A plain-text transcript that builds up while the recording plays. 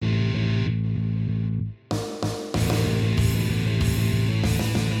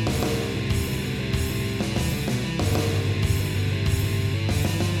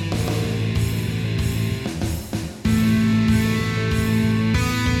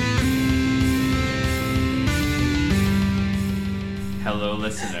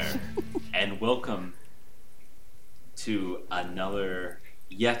listener, and welcome to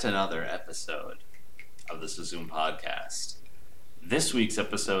yet another episode of the Suzume Podcast. This week's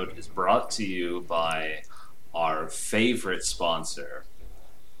episode is brought to you by our favorite sponsor,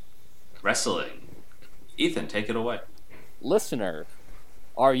 Wrestling. Ethan, take it away. Listener,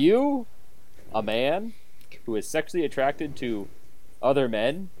 are you a man who is sexually attracted to other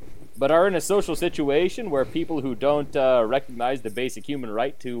men, but are in a social situation where people who don't recognize the basic human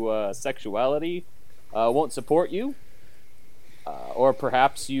right to sexuality won't support you? Or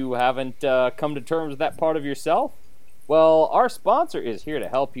perhaps you haven't come to terms with that part of yourself? Well, our sponsor is here to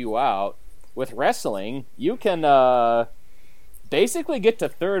help you out. With wrestling, you can basically get to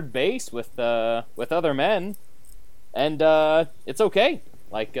third base with other men, and it's okay.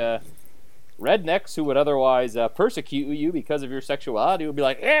 Like, rednecks who would otherwise persecute you because of your sexuality would be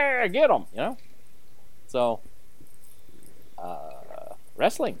like, yeah, get them, you know? So,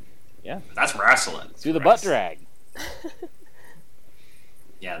 wrestling, yeah. That's wrestling. Do the butt drag.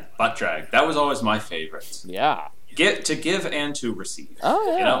 Yeah, butt drag. That was always my favorite. Yeah. To give and to receive.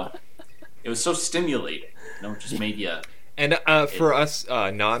 Oh, yeah. You know? It was so stimulating. You know, it just made you... And for us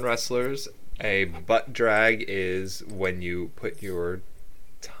non-wrestlers, a butt drag is when you put your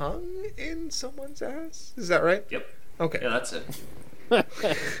tongue in someone's ass? Is that right? Yep. Okay. Yeah, that's it.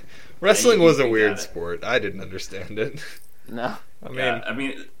 Wrestling Yeah, was a you weird got it. sport. I didn't understand it. No. I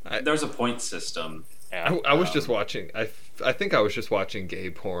mean, there's a point system. Yeah. I was just watching. I think I was just watching gay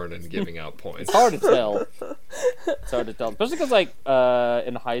porn and giving out points. It's hard to tell. It's hard to tell. Especially because, like,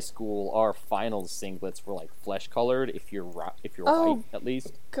 in high school, our finals singlets were, like, flesh-colored, if you're Oh, white, at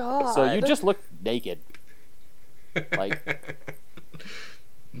least. God. So you just look naked. Like...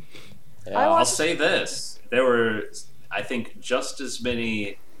 Yeah. I'll say this. There were, I think, just as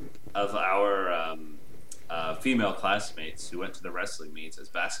many of our female classmates who went to the wrestling meets as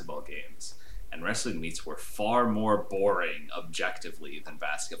basketball games. And wrestling meets were far more boring objectively than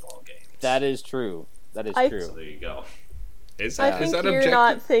basketball games. That is true. That is true. So there you go. I think that you're objective?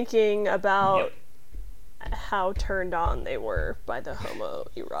 not thinking about how turned on they were by the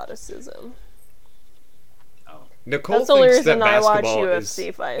homoeroticism. Oh. Nicole That's the only thinks that reason I watch basketball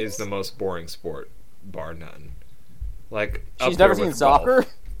UFC fights. is the most boring sport, bar none. Like She's up never there seen with golf. soccer?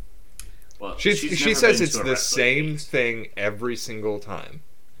 Well, She never says been it's to a the wrestling same meet. thing every single time.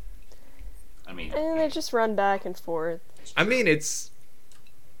 I mean, And they just run back and forth. I mean, it's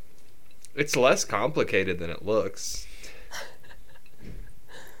less complicated than it looks.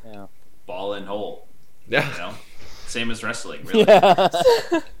 Yeah. ball and hole. Yeah. You know, same as wrestling. Really. Yeah.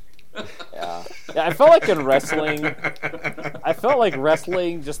 Yeah. Yeah, I felt like in wrestling,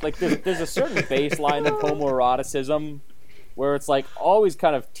 just like there's a certain baseline of homoeroticism where it's like always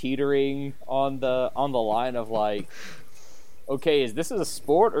kind of teetering on the line of like, okay, is this a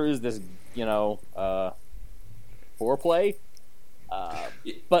sport or is this, foreplay?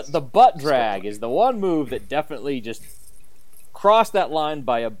 But the butt drag is the one move that definitely just crossed that line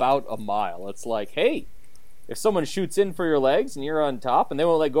by about a mile. It's like, hey, if someone shoots in for your legs and you're on top and they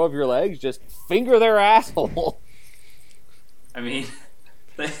won't let go of your legs, just finger their asshole. I mean,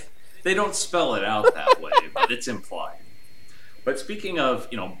 they don't spell it out that way, but it's implied. But speaking of,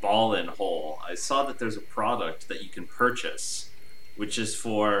 ball and hole, I saw that there's a product that you can purchase, which is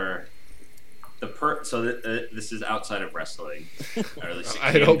for this is outside of wrestling, or at least it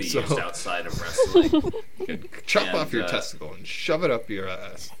I can hope be so. used outside of wrestling. You can chop And, off your testicle and shove it up your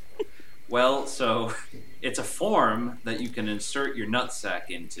ass. Well, so it's a form that you can insert your nutsack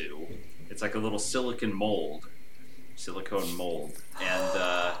into. It's like a little silicone mold,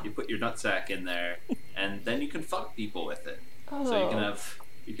 and you put your nutsack in there, and then you can fuck people with it. Oh. So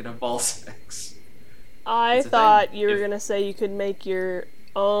you can have ball sex. I It's a thought thing. you were If- going to say you could make your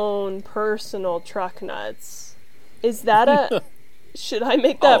own personal truck nuts. Is that a... Should I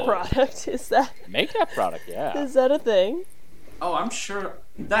make that Oh. product? Is that Make that product, yeah. a thing? Oh, I'm sure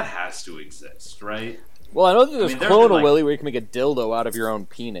that has to exist, right? Well, I know that there's mean, there's Clone been, a like- Willy where you can make a dildo out of your own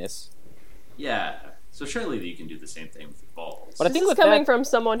penis. Yeah. So surely you can do the same thing with your balls. But I This think is with coming that, from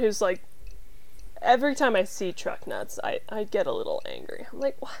someone who's like... Every time I see truck nuts, I get a little angry. I'm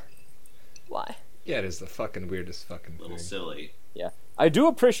like, why? Yeah, it is the fucking weirdest fucking a little thing. silly. yeah, I do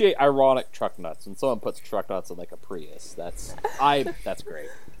appreciate ironic truck nuts. When someone puts truck nuts on like a Prius, that's great.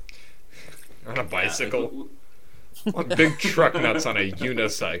 On a bicycle. Yeah. Want big truck nuts on a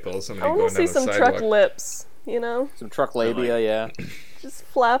unicycle. Somebody I going want down to the see some sidewalk. truck lips, Some truck labia, yeah. just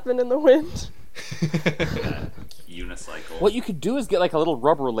flapping in the wind. Unicycle. What you could do is get like a little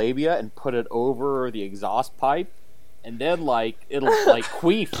rubber labia and put it over the exhaust pipe, and then like it'll like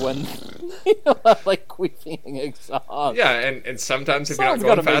queef when like queefing exhaust. Yeah, and sometimes if Someone's you're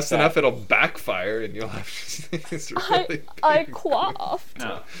not gotta going make fast that. enough, it'll backfire, and you'll have this really I big- quaffed.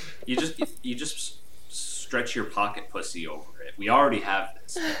 No, you just stretch your pocket pussy over it. We already have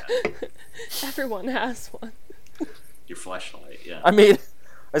this. Man. Everyone has one. Your fleshlight, yeah. I mean,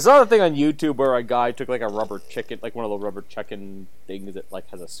 I saw the thing on YouTube where a guy took like a rubber chicken, like one of the rubber chicken things that like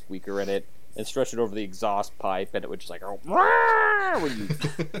has a squeaker in it, and stretched it over the exhaust pipe, and it would just like go when you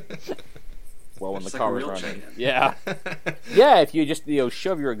well when Just the like a car was real running. chicken. Yeah, yeah. If you just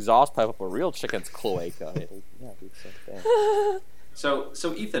shove your exhaust pipe up a real chicken's cloaca, it'll do the same thing.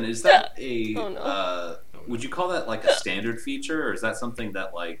 So Ethan, is that a? Oh, no. Would you call that like a standard feature, or is that something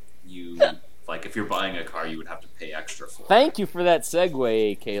that like you like if you're buying a car you would have to pay extra for? Thank you for that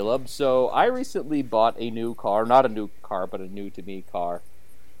segue, Caleb. So I recently bought a new car, not a new car, but a new to me car.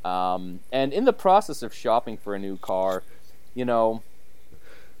 And in the process of shopping for a new car,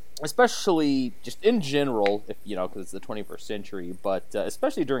 especially just in general, if because it's the 21st century, but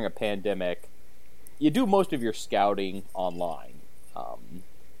especially during a pandemic, you do most of your scouting online.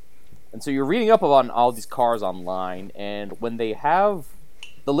 And so you're reading up on all these cars online, and when they have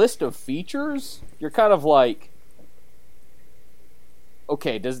the list of features, you're kind of like,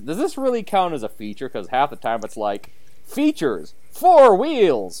 okay, does this really count as a feature? Because half the time it's like, features, 4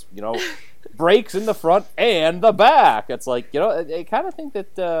 wheels, brakes in the front and the back. It's like, I kind of think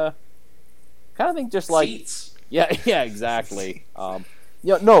that, just like, Seats. yeah, exactly.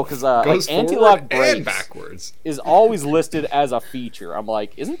 No, because Goes like anti-lock forward brakes and backwards. is always listed as a feature. I'm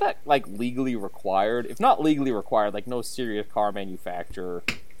like, isn't that like legally required? If not legally required, like no serious car manufacturer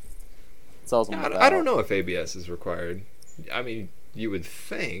sells them. I don't know if ABS is required. I mean, you would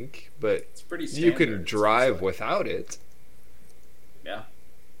think, but It's pretty standard. you can it drive seems like. without it. Yeah.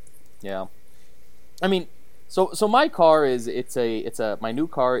 Yeah, I mean, so my car is my new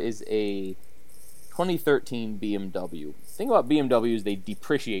car is a 2013 BMW. The thing about BMW is they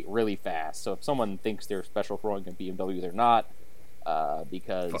depreciate really fast. So if someone thinks they're special for owning a BMW, they're not, Fuck 'em.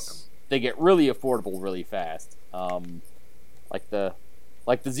 because they get really affordable really fast. Like the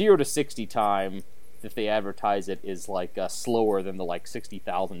 0 to 60 time, if they advertise it, is like slower than the like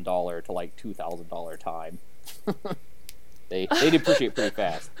 $60,000 to like $2,000 time. They depreciate pretty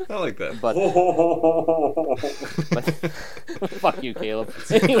fast. I like that. But fuck you, Caleb.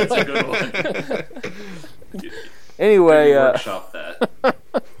 Anyway, That's a good one. anyway, Maybe workshop that.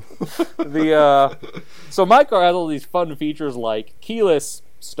 So my car has all these fun features like keyless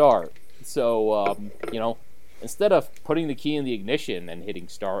start. So instead of putting the key in the ignition and hitting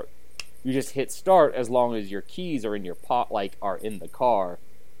start, you just hit start as long as your keys are in your are in the car.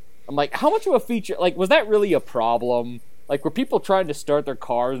 I'm like, how much of a feature? Like, was that really a problem? Like, were people trying to start their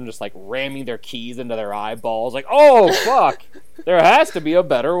cars and just like ramming their keys into their eyeballs? Like, oh fuck, there has to be a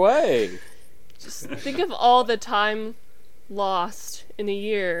better way. Just think of all the time lost in a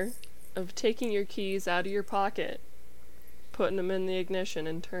year of taking your keys out of your pocket, putting them in the ignition,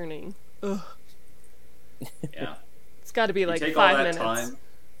 and turning. Ugh. Yeah. It's got to be You like take 5 all that minutes. time,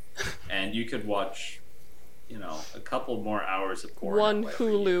 and you could watch, a couple more hours of porn. One that way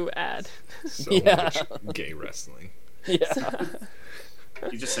every year. Hulu ad. So Yeah. much gay wrestling. Yeah.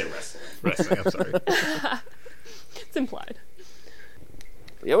 You just say wrestling. Wrestling, I'm sorry. It's implied.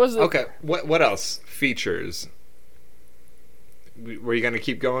 It was Okay, what else? Features. Were you going to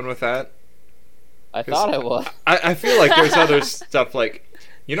keep going with that? I thought it was. I feel like there's other stuff like,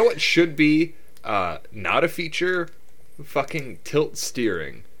 you know what should be not a feature? Fucking tilt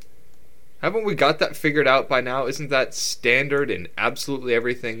steering. Haven't we got that figured out by now? Isn't that standard in absolutely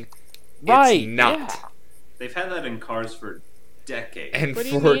everything? Right. It's not. Yeah. They've had that in cars for decades. And What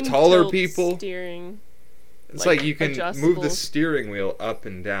do you for mean taller tilt people, steering? it's like like you can move adjustable? the steering wheel up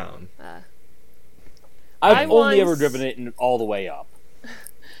and down. I've I only ever once- driven it all the way up.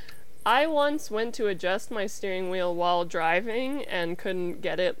 I once went to adjust my steering wheel while driving and couldn't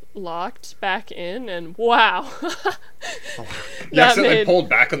get it locked back in, and wow. You accidentally made- pulled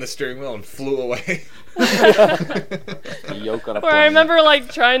back on the steering wheel and flew away. The yoke on a Or I pony. remember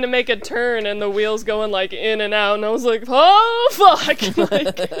like trying to make a turn and the wheels going like in and out, and I was like, oh fuck!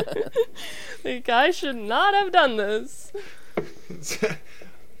 Like I should not have done this. It's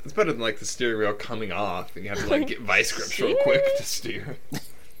better than like the steering wheel coming off and you have to like get vice grips real quick to steer.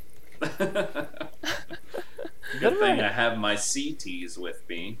 Good thing I have my CTs with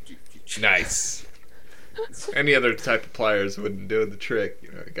me. Nice. Any other type of pliers wouldn't do the trick.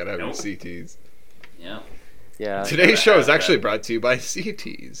 You gotta have Nope. your CTs. Yeah. Yeah. Today's show is have actually that. brought to you by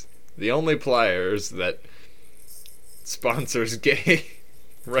CTs, the only pliers that sponsors gay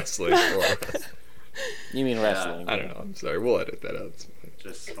wrestling for us. You mean wrestling? I don't know. I'm sorry. We'll edit that out. It's fine.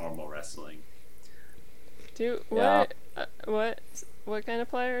 Just normal wrestling. Yeah. What kind of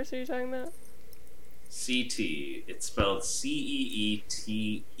pliers are you talking about? CT. It's spelled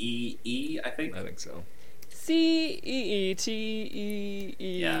CEETEE, I think. I think so. CEETEE.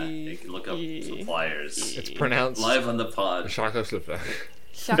 Yeah, you can look up some flyers. It's pronounced Live on the pod. Shaka Slipper.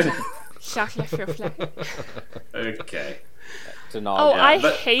 Okay. It's an odd Oh, Yeah, I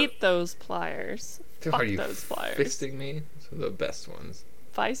but- hate those pliers. Dude, Fuck are you those pliers. fisting me? Those are the best ones.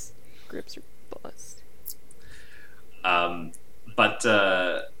 Vice grips are bust. But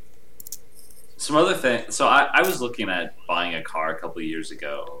some other thing. So I was looking at buying a car a couple of years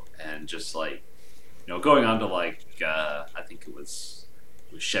ago, and just like, going on to like I think it was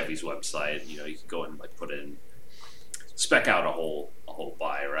Chevy's website. You could go and like put in, spec out a whole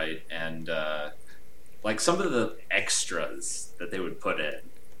buy, right? And like some of the extras that they would put in,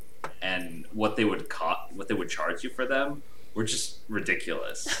 and what they would charge you for them were just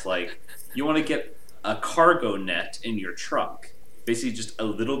ridiculous. Like, you want to get a cargo net in your trunk, basically just a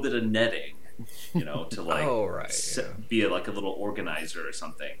little bit of netting, to like Oh, right, yeah. be like a little organizer or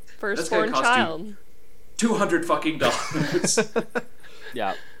something. Firstborn cost you child. $200 fucking dollars.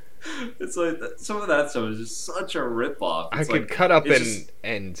 Yeah. It's like some of that stuff is just such a ripoff. I It's could like, cut up it's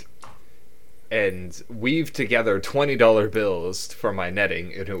and weave together $20 bills for my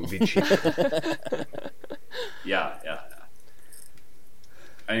netting, and it would be cheap. Yeah.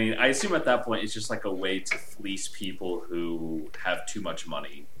 I mean, I assume at that point it's just like a way to fleece people who have too much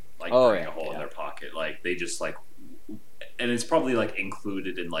money, like burning a hole in their pocket. Like, they just like, and it's probably like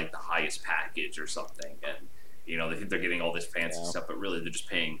included in like the highest package or something, and they think they're getting all this fancy stuff, but really they're just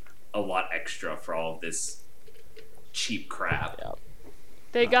paying a lot extra for all of this cheap crap. Yeah.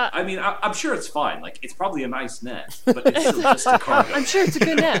 They got. I mean, I'm sure it's fine. Like, it's probably a nice net, but it's still just a cargo. I'm sure it's a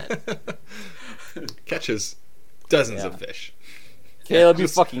good net. Catches dozens Yeah. of fish. Caleb, you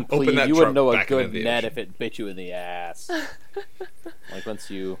Just fucking open please. that You wouldn't trunk know a back good into the net ocean. if it bit you in the ass. Like, once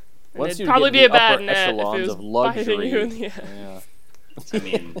you It'd get probably in be the a bad upper net if it echelons was of luxury. biting you in the ass. Yeah. I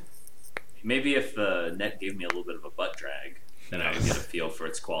mean, maybe if the net gave me a little bit of a butt drag, then I would get a feel for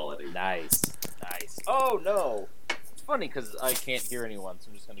its quality. Nice. Oh no. It's funny because I can't hear anyone, so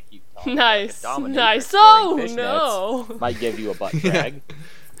I'm just gonna keep talking. Nice. Like a dominatrix Nice. wearing Oh fishnets no. Might give you a butt drag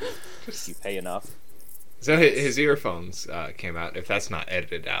if you pay enough. So his earphones came out. If that's not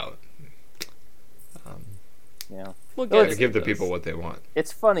edited out, Yeah. We'll No, to get give the those. people what they want.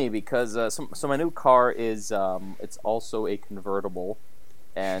 It's funny because so my new car is it's also a convertible,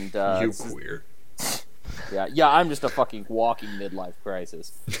 and You this is- queer. yeah, I'm just a fucking walking midlife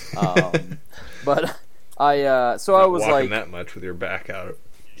crisis. But I I was Not like, walking that much with your back out.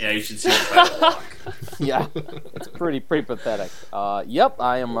 Yeah, you should see the title walk. yeah, it's pretty pathetic. Yep,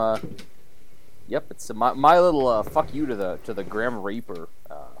 I am. Yep, it's my little fuck you to the Grim Reaper.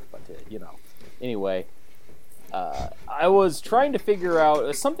 But anyway, I was trying to figure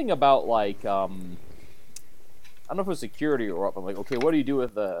out something about like I don't know if it was security or what. But I'm like, okay, what do you do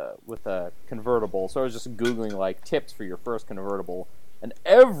with a convertible? So I was just googling like tips for your first convertible. And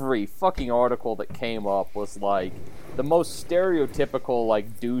every fucking article that came up was like the most stereotypical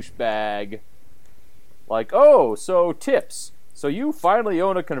like douchebag. Like, oh, so tips. So you finally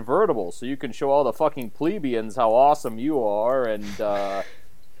own a convertible, so you can show all the fucking plebeians how awesome you are, and that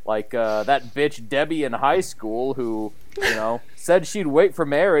bitch Debbie in high school who, said she'd wait for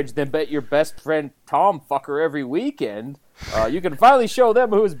marriage, then bet your best friend Tom fuck her every weekend. You can finally show them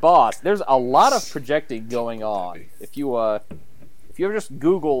who's boss. There's a lot of projecting going on. If you ever just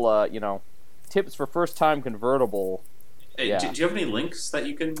Google, tips for first-time convertible. Hey, Yeah. do you have any links that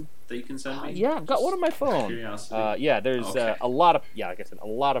you can send me? Yeah, I've got one on my phone. Curiosity. There's Okay. a lot of, like I said, a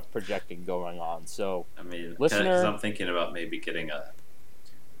lot of projecting going on. So, I mean, Listener- because I'm thinking about maybe getting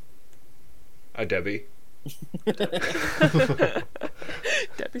A Debbie.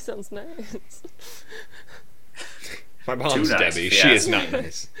 Debbie sounds nice. My mom's Too nice, Debbie. if She you is ask not me.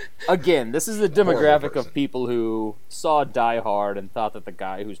 nice. again, this is the demographic person. of people who saw Die Hard and thought that the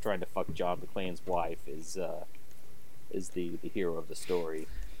guy who's trying to fuck John McClane's wife is the hero of the story.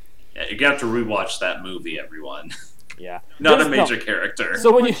 Yeah, you're gonna have to rewatch that movie, everyone. Yeah, Not a There's- major character.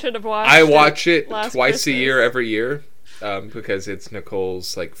 So when We you should have watched. I watch it last twice a year Christmas. every year because it's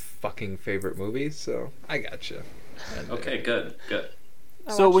Nicole's like fucking favorite movie. So I gotcha. Okay, good.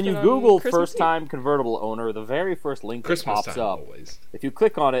 I so watched when it you on Google Christmas first time convertible owner, the very first link that Christmas pops time up. always. If you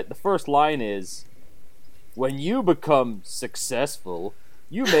click on it, the first line is, "When you become successful,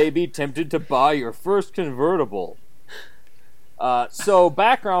 you may be tempted to buy your first convertible." So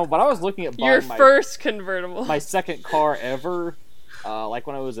background, when I was looking at Eve. Your buying first convertible. my second car ever, like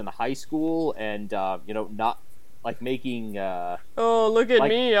when I was in high school and not like making Oh, look at like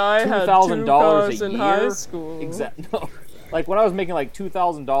me! I had $2,000 two cars a in year. high school. Exactly. No. Like when I was making like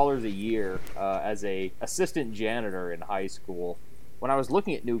 $2,000 a year as a assistant janitor in high school. When I was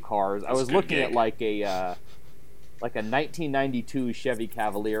looking at new cars, I That's a was good looking gig. at like a 1992 Chevy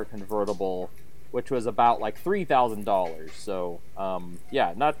Cavalier convertible, which was about like $3,000. So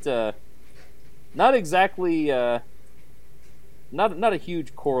yeah, not exactly not a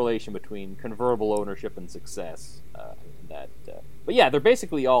huge correlation between convertible ownership and success. But yeah, they're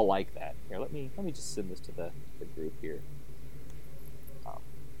basically all like that. Here, let me just send this to the group here.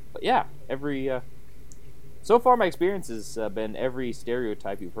 But yeah, so far my experience has been every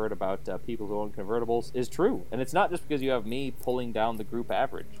stereotype you've heard about people who own convertibles is true, and it's not just because you have me pulling down the group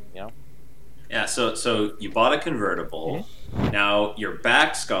average. Yeah, so you bought a convertible. Now your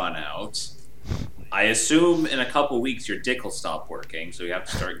back's gone out. I assume in a couple weeks your dick will stop working, so you have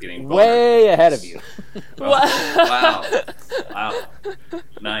to start getting boner. Way ahead of you. Oh, wow.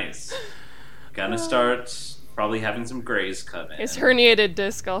 Nice. Gonna start probably having some grays come in. His herniated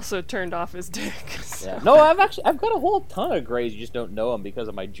disc also turned off his dick. So. Yeah. No, I've got a whole ton of grays. You just don't know them because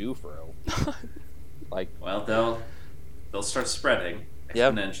of my Jufro. Well, they'll start spreading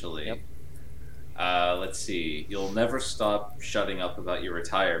Yep. exponentially. Yep. Let's see. You'll never stop shutting up about your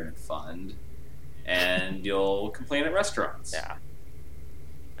retirement fund, and you'll complain at restaurants. Yeah.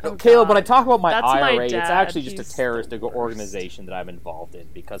 Oh, Caleb, when I God. talk about my That's my IRA, it's dad. actually just a He's terrorist the worst. organization that I'm involved in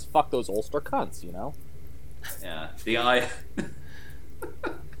because fuck those Ulster cunts, Yeah.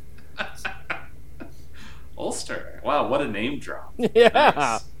 Ulster. Wow, what a name drop. Yeah.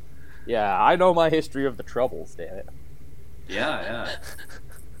 Nice. Yeah, I know my history of the Troubles, damn it. Yeah.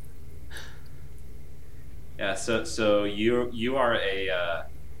 Yeah, so you are a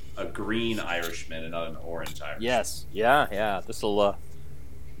green Irishman and not an orange Irishman. Yes. Yeah. This'll,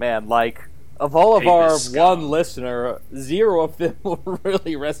 man, like, of all of Hey, our this scum. one listener, 0 of them will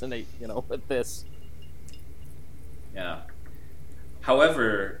really resonate, with this. Yeah.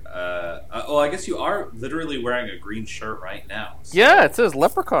 However, I guess you are literally wearing a green shirt right now. So- Yeah, it says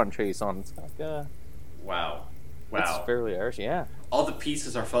Leprechaun Chase on it. It's like, Wow. it's fairly Irish, yeah. All the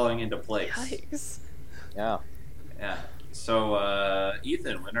pieces are falling into place. Yikes. Yeah. Yeah. So,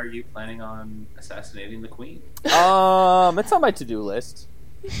 Ethan, when are you planning on assassinating the Queen? It's on my to-do list.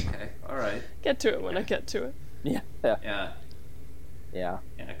 Okay. All right. Get to it when I get to it. Yeah. Yeah. Yeah.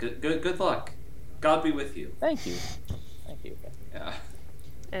 Good luck. God be with you. Thank you. Yeah.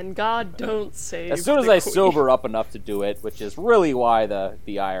 And God don't save As soon as the I queen. sober up enough to do it, which is really why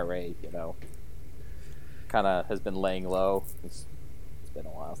the IRA, kind of has been laying low. It's been a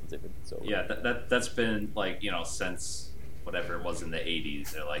while since I've been sober. Yeah. That's been like since whatever it was in the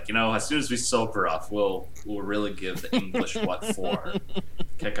 80s. They're like as soon as we sober up, we'll really give the English what for.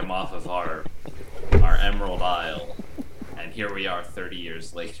 Kick them off of our Emerald Isle, and here we are 30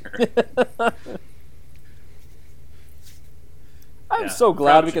 years later. I'm Yeah, so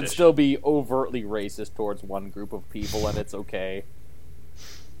glad proud we can tradition. still be overtly racist towards one group of people, and it's okay.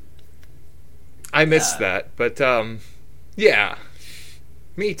 I missed Yeah. that, but yeah,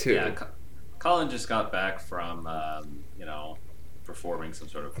 me too. Yeah, Colin just got back from performing some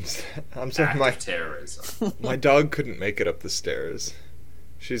sort of I'm sorry, act of terrorism. my dog couldn't make it up the stairs.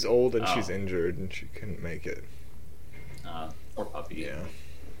 She's old and she's Oh. injured, and she couldn't make it. Poor puppy. Yeah,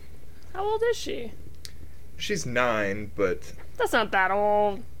 How old is she? she's 9, but That's not that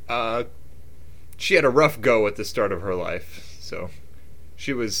old. she had a rough go at the start of her life, so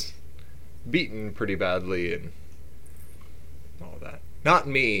she was beaten pretty badly and all that. Not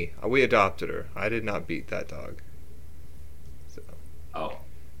me. We adopted her. I did not beat that dog. So. Oh.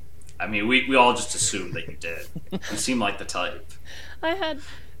 I mean, we all just assumed that you did. You seem like the type. I had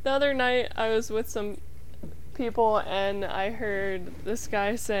the other night I was with some people and I heard this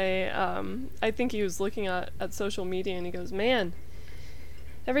guy say, I think he was looking at social media and he goes, "Man,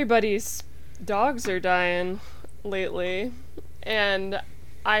 everybody's dogs are dying lately." And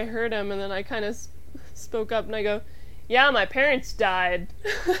I heard him and then I kind of spoke up and I go, "Yeah, my parents died."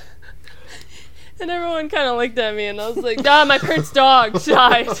 And everyone kind of looked at me and I was like, my parents' dog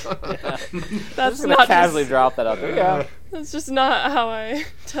died." That's Just gonna not casually just, drop that out there. Yeah. that's just not how I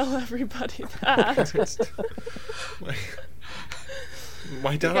tell everybody that.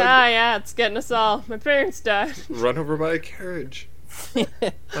 My dog Yeah, it's getting us all. My parents died. run over by a carriage.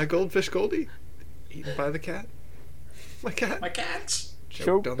 My goldfish Goldie eaten by the cat. My cat My cat.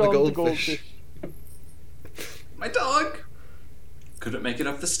 choked on the goldfish. My dog. Couldn't make it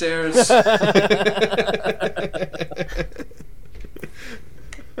up the stairs.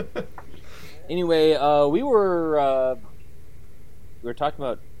 Anyway, we were were talking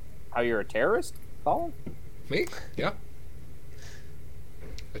about how you're a terrorist, Colin? Me? Yeah.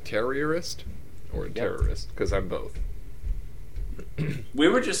 A terrorist or a Yep. terrorist? Because I'm both. We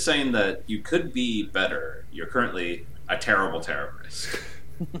were just saying that you could be better. You're currently a terrible terrorist.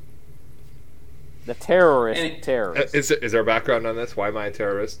 The terrorist Any- terrorist. Is there background on this? Why am I a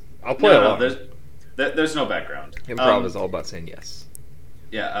terrorist? I'll play No, along. there's no background. Improv is all about saying yes.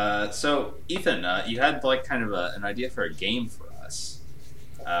 Yeah. So Ethan, you had like kind of an idea for a game for us,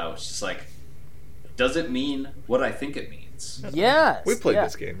 which is like, does it mean what I think it means? Yes. We played yeah.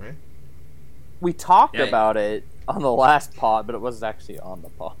 this game, right? We talked Yeah. about it on the last pod, but it wasn't actually on the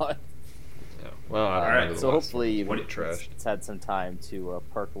pod. No. Well, I don't Alright, know. the So last hopefully one. you've What trashed. it's had some time to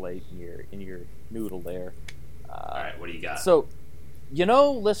percolate in your noodle there. All right, what do you got? So,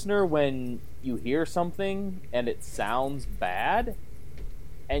 listener, when you hear something and it sounds bad,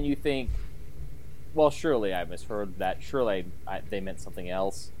 and you think, well, surely I misheard that. Surely they meant something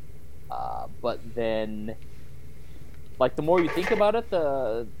else. But then, like, the more you think about it,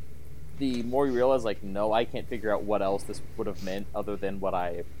 the more you realize, like, no, I can't figure out what else this would have meant other than what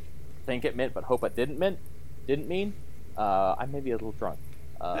I think it meant, but hope it didn't mean. I may be a little drunk.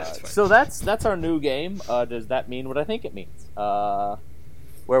 That's fine. So that's our new game. Does that mean what I think it means?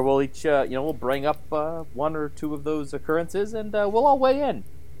 Where we'll each, we'll bring up one or two of those occurrences, and we'll all weigh in.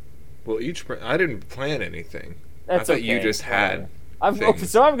 Well, I didn't plan anything. That's I thought you okay. just had. things.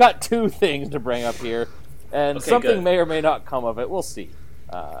 So I've got two things to bring up here, and Okay, something good. may or may not come of it. We'll see.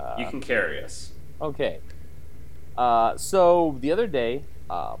 You can carry us. Okay. So the other day,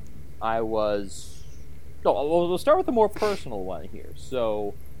 I was. No, we'll start with the more personal one here.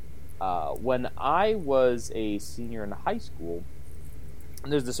 So, when I was a senior in high school,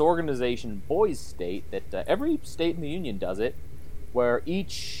 there's this organization, Boys State, that every state in the union does it, where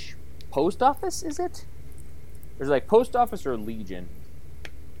each post office, is it? There's like post office or legion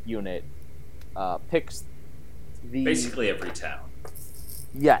unit picks the. Basically, every town.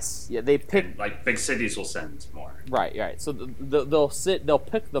 Yes, yeah, they pick. And, like big cities will send more. Right. So they'll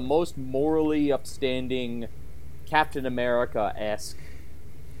pick the most morally upstanding Captain America-esque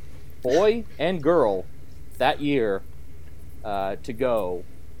boy and girl that year to go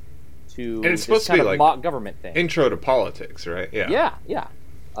to And it's this supposed to kind be of like mock government thing. Intro to politics, right? Yeah.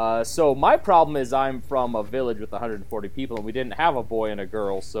 Yeah. So my problem is I'm from a village with 140 people, and we didn't have a boy and a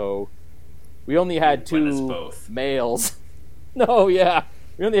girl, so we only had Witness two both. males. No, yeah.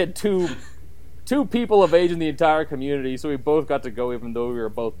 We only had two people of age in the entire community, so we both got to go, even though we were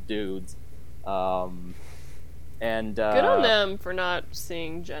both dudes. And Good on them for not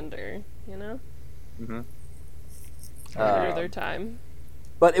seeing gender, Mhm. After their time.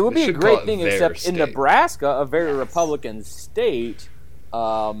 But it would They be a should call great it thing, their except in state. Nebraska, a very Republican state,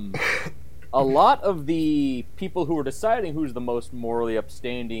 a lot of the people who are deciding who's the most morally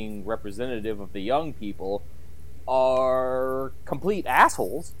upstanding representative of the young people are complete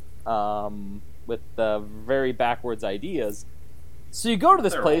assholes with very backwards ideas. So you go to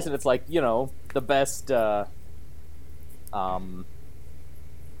this They're place, all- and it's like, the best,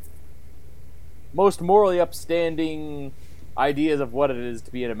 most morally upstanding ideas of what it is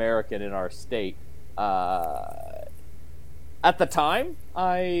to be an American in our state. At the time,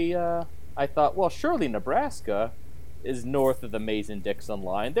 I thought, well, surely Nebraska is north of the Mason-Dixon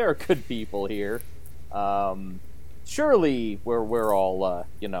line. There are good people here. Surely we're all,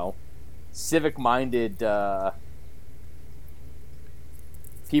 civic-minded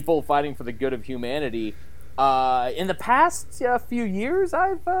people fighting for the good of humanity. In the past few years,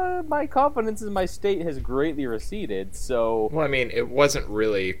 my confidence in my state has greatly receded. So, Well, I mean, it wasn't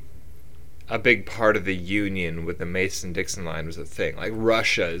really a big part of the Union with the Mason-Dixon line was a thing. Like,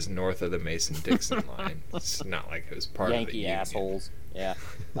 Russia is north of the Mason-Dixon line. It's not like it was part of the Yankee Union. assholes. Yeah.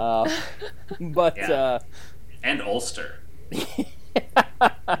 But Yeah. And Ulster.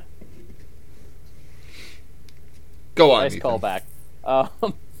 Go on, nice Ethan. callback.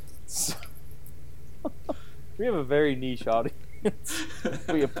 So- we have a very niche audience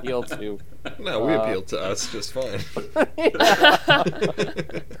we appeal to. No, we appeal to us just fine.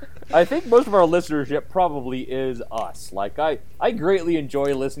 I think most of our listenership probably is us. Like, I greatly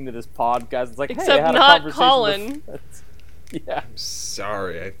enjoy listening to this podcast. It's like, hey, I Except had a not conversation Colin. Yeah.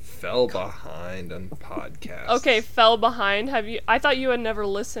 Sorry, I fell behind on podcasts. Okay, fell behind. I thought you had never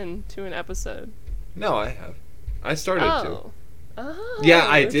listened to an episode. No, I have. I started to. Oh. Oh, Yeah,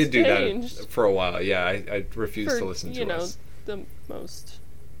 I did do changed. that for a while. Yeah, I refused For, to listen to you know, us. the most.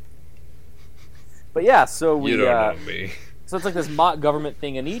 But yeah, so we You don't know me. so it's like this mock government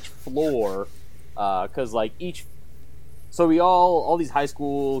thing, and each floor, because like each, so we all these high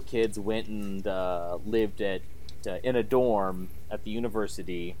school kids went and lived at in a dorm at the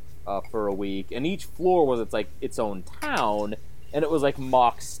university for a week, and each floor was its own town, and it was like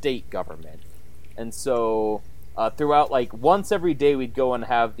mock state government. And so throughout, like, once every day, we'd go and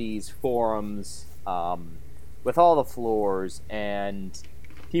have these forums with all the floors, and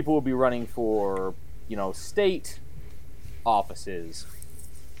people would be running for, state offices.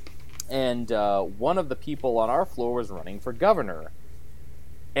 And one of the people on our floor was running for governor.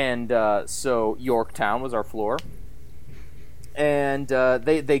 And so Yorktown was our floor. And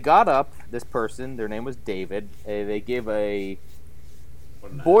they got up, this person, their name was David. They gave a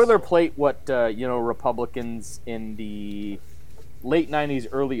boilerplate what Republicans in the late 90s,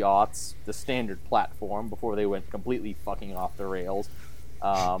 early aughts, the standard platform before they went completely fucking off the rails.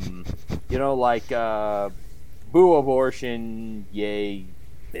 Like boo abortion, yay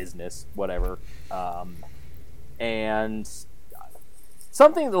business, whatever. And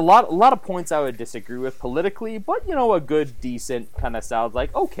something, a lot of points I would disagree with politically, but a good, decent kind of sounds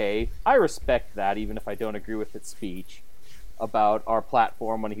like, okay, I respect that, even if I don't agree with its speech about our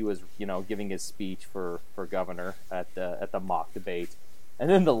platform when he was, giving his speech for governor at the mock debate. And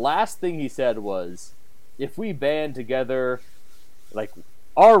then the last thing he said was, if we band together, like,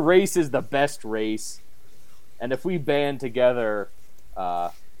 our race is the best race, and if we band together,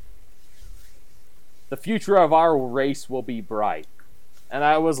 the future of our race will be bright. And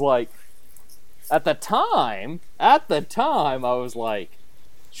I was like, at the time, I was like,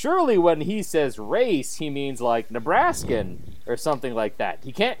 surely when he says race, he means like Nebraskan or something like that.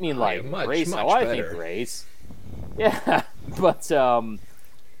 He can't mean like race how I think race. Yeah, but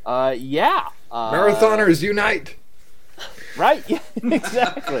yeah. Marathoners unite. Right? Yeah,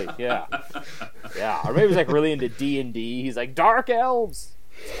 exactly. Yeah. Yeah. Or maybe he's like really into D&D. He's like dark elves.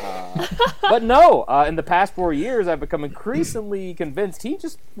 But no, in the past 4 years, I've become increasingly convinced he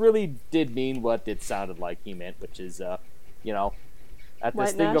just really did mean what it sounded like he meant, which is, at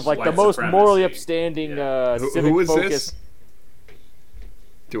this thing of like White the most supremacy. morally upstanding civic who is focus. this?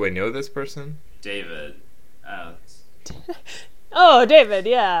 Do I know this person? David. Oh, David,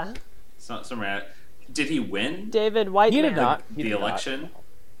 yeah. Did he win David Whiteman. He did not. He the did election?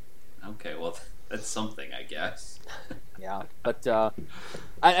 Okay, well, that's something, I guess. Yeah, but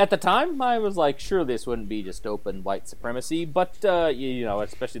at the time, I was like, sure, this wouldn't be just open white supremacy, but,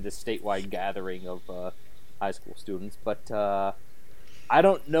 especially this statewide gathering of high school students, but I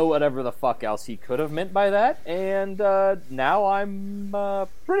don't know whatever the fuck else he could have meant by that, and now I'm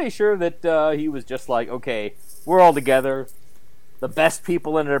pretty sure that he was just like, okay, we're all together, the best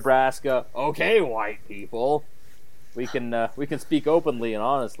people in Nebraska, okay, white people, we can speak openly and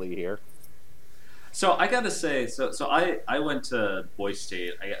honestly here. So I gotta say, so I went to Boise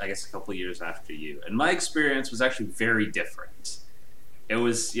State, I guess a couple of years after you, and my experience was actually very different. It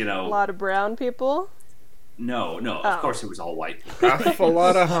was, A lot of brown people? No, of course it was all white people. A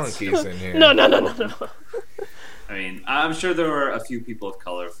lot of honkies in here. No. I mean, I'm sure there were a few people of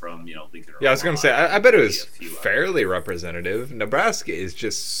color from, Lincoln. Yeah, I was going to say, I bet it was a few fairly representative. Nebraska is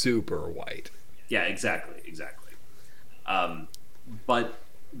just super white. Yeah, exactly. But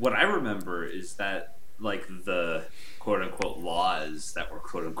what I remember is that, like, the quote-unquote laws that were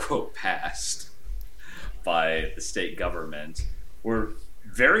quote-unquote passed by the state government were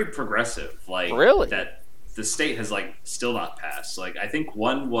very progressive. Like, Really? that the state has, like, still not passed. Like, I think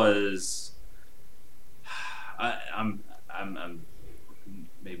one was... I'm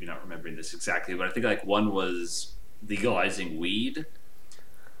maybe not remembering this exactly, but I think, like, one was legalizing weed,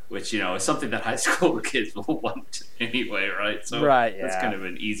 which, is something that high school kids will want anyway, right? So right, that's yeah. kind of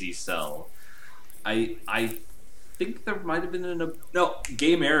an easy sell. I think there might have been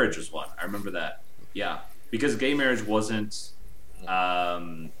gay marriage was one. I remember that. Yeah, because gay marriage wasn't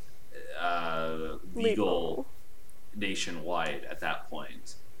legal nationwide at that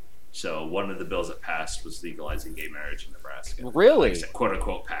point. So one of the bills that passed was legalizing gay marriage in Nebraska. Really? Like, quote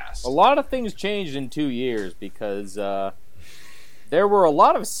unquote passed. A lot of things changed in 2 years because there were a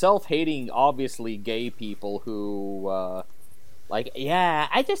lot of self-hating, obviously gay people who,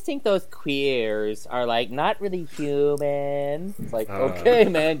 I just think those queers are, like, not really human. It's like, okay,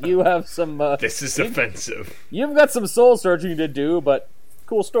 man, you have some... this is offensive. You've got some soul-searching to do, but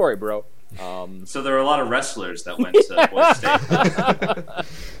cool story, bro. So there were a lot of wrestlers that went to Boise State.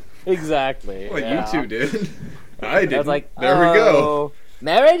 Exactly. Well, yeah. you two did. I didn't. I was like, there we go.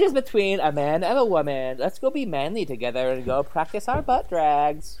 Marriage is between a man and a woman. Let's go be manly together and go practice our butt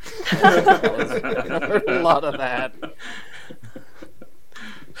drags. Heard a lot of that.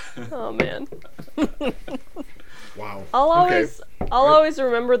 Oh man. Wow. I'll always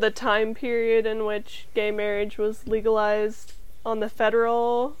remember the time period in which gay marriage was legalized on the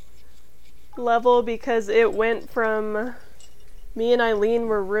federal level, because it went from me and Eileen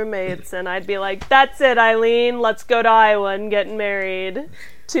were roommates, and I'd be like, "That's it, Eileen. Let's go to Iowa and get married."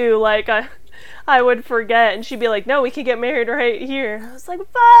 To like I would forget, and she'd be like, "No, we could get married right here." I was like,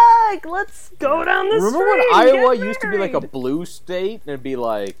 "Fuck, let's go down the Remember street." when and Iowa get used to be like a married. blue state, and it'd be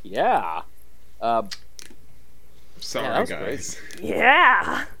like, yeah. Sorry, that was guys.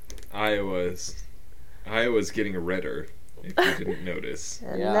 Yeah. Iowa's getting redder. If you didn't notice.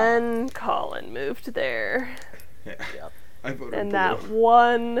 And Yeah. then Colin moved there. Yeah. Yep. I voted And blue. that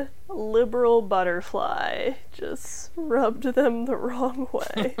one liberal butterfly just rubbed them the wrong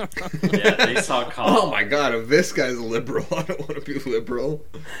way. Yeah, they saw Colin. Oh my god, if this guy's liberal, I don't want to be liberal.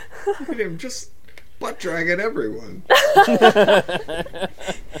 Look at him just butt dragging everyone.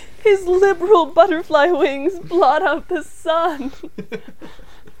 His liberal butterfly wings blot out the sun.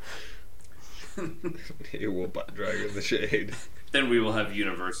 He will butt drag in the shade. Then we will have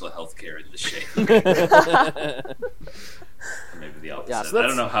universal health care in the shade. Or maybe the opposite. Yeah, so I that's-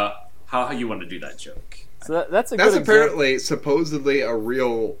 don't know how you want to do that joke. So that's a That's good apparently supposedly a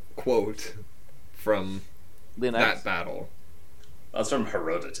real quote from example. that battle. That's from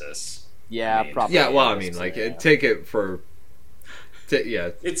Herodotus. Yeah, I mean- probably. Yeah, well, I is, mean, like, yeah. take it for. Yeah,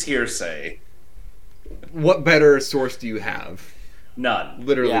 It's hearsay. what better source do you have? None.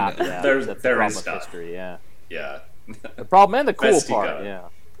 Literally Yeah, none. yeah, There's- that's the there problem is with none. history, yeah. Yeah. The problem and the cool Best you part, got. yeah.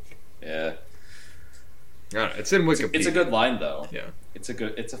 Yeah. I don't know, it's in Wikipedia. It's a good line though. Yeah. It's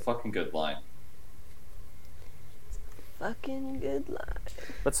a fucking good line. Fucking good line.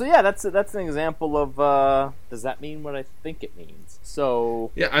 But so yeah, that's an example of does that mean what I think it means?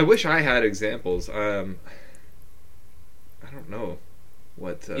 So Yeah, I wish I had examples. I don't know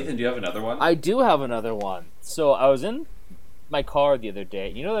what. Ethan, do you have another one? I do have another one. So I was in my car the other day.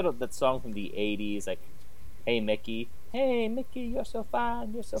 You know that song from the '80s, like "Hey Mickey, hey Mickey, you're so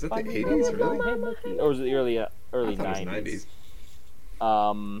fine, you're so Is it the fine." 80s, really? Hey Mickey, or was it the early I thought it was 90s?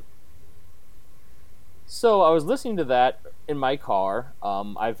 90s. So I was listening to that in my car.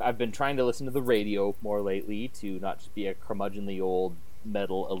 I've been trying to listen to the radio more lately to not just be a curmudgeonly old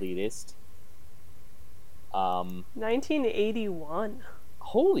metal elitist. 1981.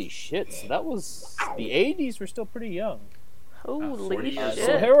 Holy shit! So that was the '80s. Were still pretty young. 40 Holy years So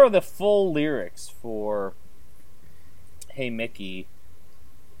shit. here are the full lyrics for "Hey Mickey."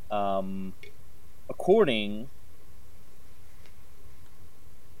 According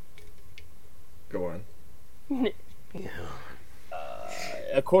Go on.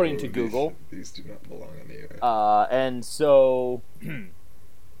 according to Oh, Google. These do not belong on the air. And so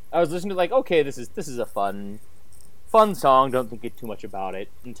I was listening to like, okay, this is a fun song. Don't think too much about it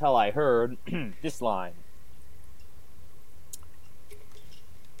until I heard this line.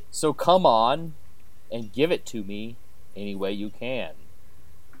 So come on and give it to me any way you can.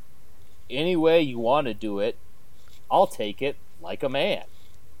 Any way you want to do it, I'll take it like a man.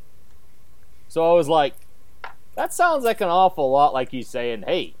 So I was like, that sounds like an awful lot like he's saying,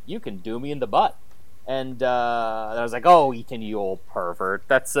 hey, you can do me in the butt. And I was like, oh, Ethan, you old pervert.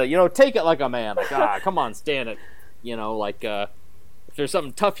 That's, take it like a man. Like, come on, stand it. Like, if there's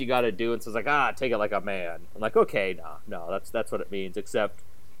something tough you got to do. And so it's like, take it like a man. I'm like, okay, no, that's what it means. Except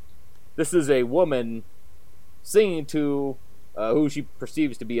this is a woman singing to who she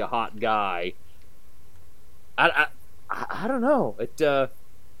perceives to be a hot guy. I don't know.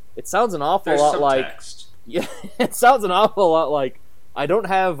 It sounds an awful There's lot some like... text. Yeah, it sounds an awful lot like I don't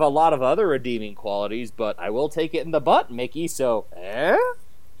have a lot of other redeeming qualities, but I will take it in the butt, Mickey. So,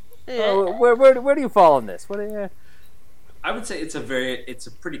 where do you fall on this? What? I would say it's a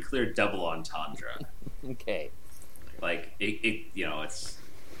pretty clear double entendre. Okay. Like it's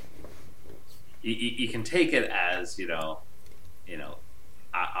you can take it as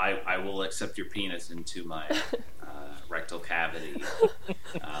I will accept your penis into my rectal cavity.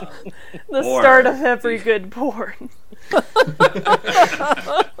 The Or- start of every good porn.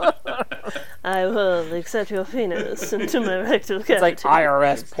 I will accept your penis into my rectal cavity. It's like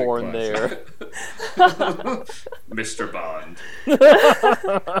IRS That's porn the there. Mr. Bond.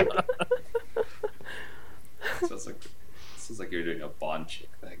 Sounds like you're doing a Bond chick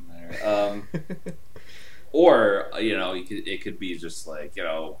thing there. Or it could be just like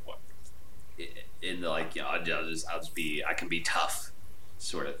in the like I'll just be I can be tough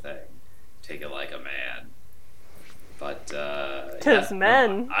sort of thing. Take it like a man. But Because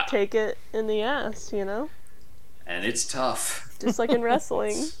men I- take it in the ass, and it's tough. just like in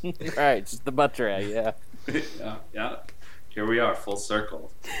wrestling. Right, just the butt drag, yeah. yeah. Here we are, full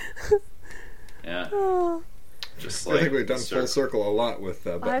circle. Yeah, Oh, just I like think we've done full circle a lot with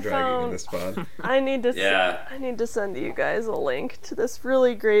butt I dragging found- in this pod. I need to. Yeah. I need to send you guys a link to this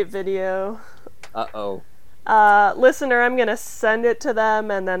really great video. Uh-oh. Listener, I'm gonna send it to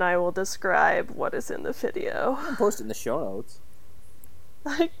them, and then I will describe what is in the video. I'll post it in the show notes.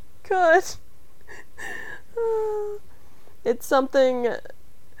 I could. It's something.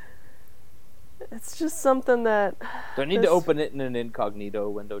 It's just something that. Do I need to open it in an incognito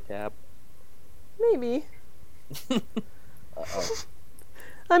window tab? Maybe. Uh-oh.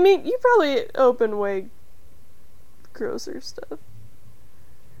 I mean, you probably open way grosser stuff.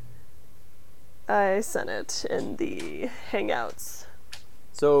 I sent it in the Hangouts.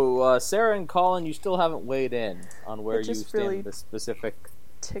 So, Sarah and Colin, you still haven't weighed in on where It you just stand really in the specific.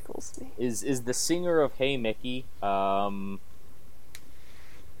 Tickles me. Is the singer of Hey Mickey? I'm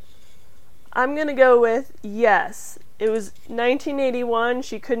gonna go with yes. It was 1981.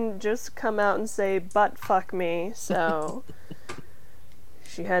 She couldn't just come out and say "butt fuck me," so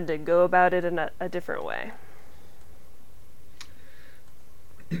she had to go about it in a different way.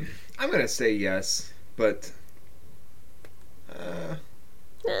 I'm gonna say yes, but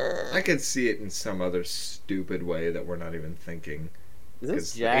I could see it in some other stupid way that we're not even thinking. Is this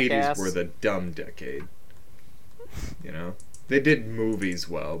Because the Jackass? 80s were the dumb decade. You know? They did movies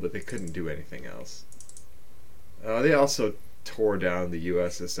well, but they couldn't do anything else. They also tore down the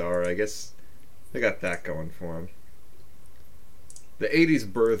USSR. I guess they got that going for them. The 80s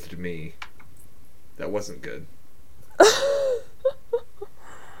birthed me. That wasn't good.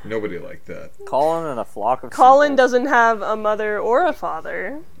 Nobody liked that. Colin and a flock of Colin seagulls. doesn't have a mother or a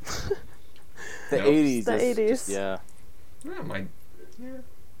father. The No. 80s. The is 80s. Just, yeah. Yeah,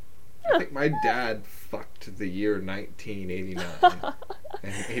 I think my dad fucked the year 1989.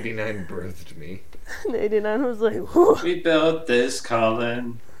 And 89 birthed me. And 89 was like, whew. We built this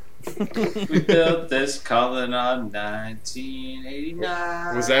Colin. We built this Colin on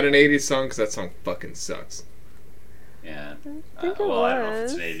 1989. Was that an 80s song? Because that song fucking sucks. Yeah. I think it Well, I don't know if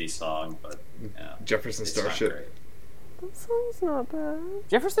it's was. an 80s song, but yeah. Jefferson It's not Starship. great. That song's not bad.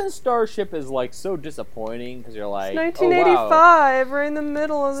 Jefferson Starship is like so disappointing because you're like, It's oh, wow. 1985, right in the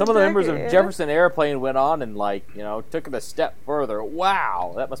middle of the Some of the members of decade. Jefferson Airplane went on and took it a step further.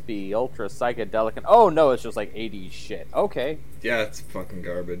 Wow, that must be ultra psychedelic. And oh no, it's just like 80s shit. Okay. Yeah, it's fucking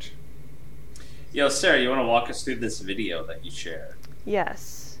garbage. Yo, Sarah, you want to walk us through this video that you shared?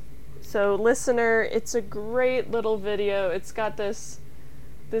 Yes. So, listener, it's a great little video. It's got this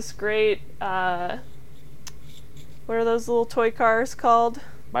great, what are those little toy cars called?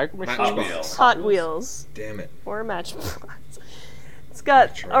 Micro Machines. Hot Wheels. Hot Wheels. Damn it. Or Matchbox. It's got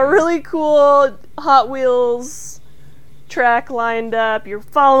That's a right. really cool Hot Wheels track lined up. You're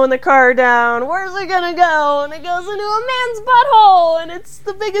following the car down. Where's it gonna go? And it goes into a man's butthole, and it's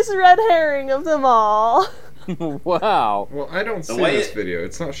the biggest red herring of them all. Wow. Well, I don't The see way this it- video.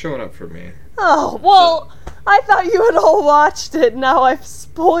 It's not showing up for me. Oh, well, I thought you had all watched it. Now I've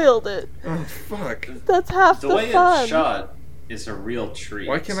spoiled it. Oh, fuck. That's half The the way fun. it's shot is a real treat.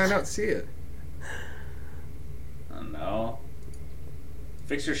 Why can I not see it? I don't know.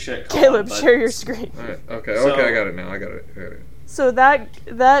 Fix your shit, Colin, Caleb, but- share your screen. Alright, okay, So- I got it now. I got it. So that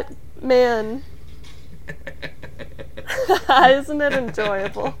man, isn't it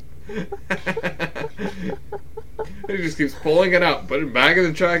enjoyable? He just keeps pulling it out, putting it back in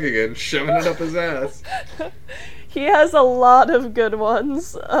the track again, shoving it up his ass. He has a lot of good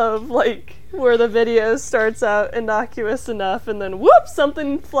ones of like where the video starts out innocuous enough and then whoop,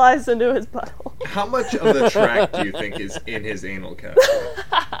 something flies into his butthole. How much of the track do you think is in his anal cavity?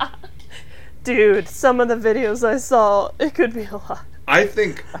 Dude, some of the videos I saw, it could be a lot. I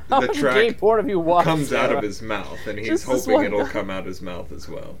think How the much gay track porn have you watched? comes out Sarah? of his mouth, and he's Just this hoping one it'll guy. come out his mouth as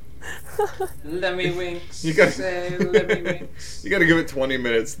well. Let me winks. You gotta- Say, let me winks. You gotta give it 20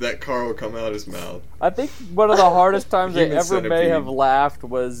 minutes, that car will come out his mouth. I think one of the hardest times I Human ever may centipede. have laughed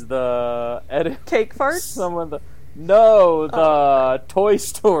was the edit. Cake farts? Some of the Toy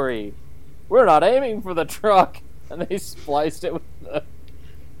Story. We're not aiming for the truck, and they spliced it with the.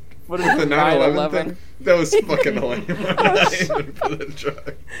 What is The it, 9/11 thing? That was fucking lame. Not aiming for the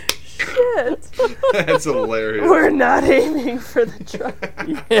truck. Shit. That's hilarious. We're not aiming for the truck.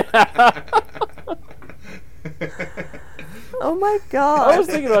 Yeah. Oh my I god. was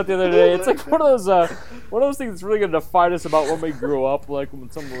thinking about it the other day. It's like one of those things that's really going to define us about when we grew up. Like when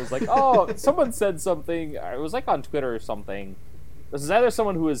someone was like, "Oh," someone said something. It was like on Twitter or something. This is either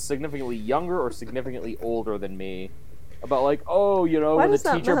someone who is significantly younger or significantly older than me. About like, oh, you know, Why when the does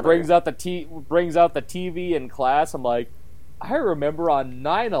that teacher matter? brings out the TV in class. I'm like, I remember on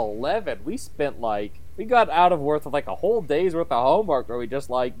 9/11 we got out of work with like a whole day's worth of homework where we just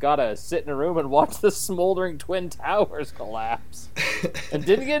like gotta sit in a room and watch the smoldering Twin Towers collapse and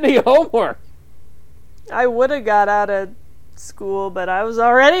didn't get any homework. I would have got out of school, but I was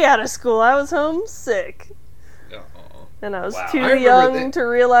already out of school. I was homesick. And I was Wow. too I remember young that- to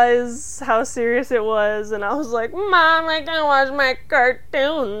realize how serious it was, and I was like, Mom, I can watch my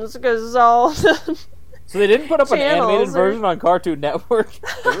cartoons, because all the... So they didn't put up an Channels animated or- version on Cartoon Network.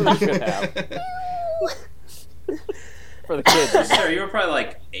 They really should have for the kids. Sarah, you were probably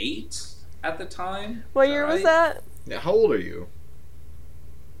like 8 at the time. What Is year was right? that? Now, how old are you?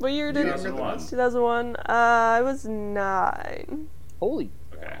 What year did 2001. 2001? I was 9. Holy.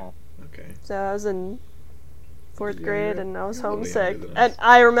 Okay. Oh. Okay. So I was in 4th You're grade, and I was you're a little homesick. younger than And us.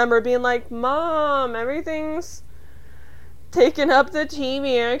 I remember being like, Mom, everything's taking up the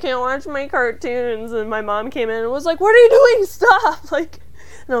TV. I can't watch my cartoons. And my mom came in and was like, what are you doing? Stop! Like,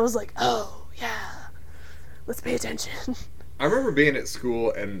 and I was like, oh, yeah. Let's pay attention. I remember being at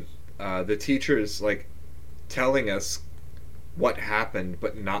school and the teachers like telling us what happened,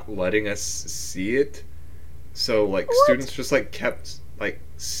 but not letting us see it. So like What? students just like kept like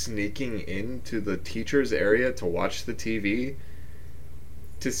sneaking into the teacher's area to watch the TV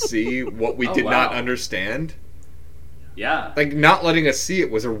to see what we Oh, did not wow. understand. Yeah. Like not letting us see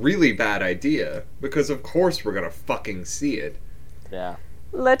it was a really bad idea because of course we're gonna fucking see it. Yeah.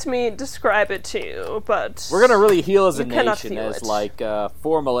 Let me describe it to you, but... We're gonna really heal as a You cannot nation feel as it. like 4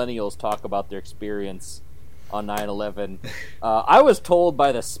 millennials talk about their experience on 9/11. I was told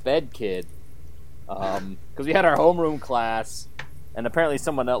by the SPED kid because we had our homeroom class, and apparently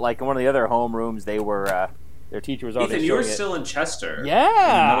someone else, like in one of the other homerooms, they were their teacher was already Ethan, you were showing it. still in Chester.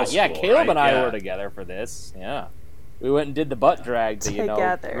 Yeah, in middle yeah. school, Caleb right? and I Yeah. were together for this. Yeah, we went and did the butt drag to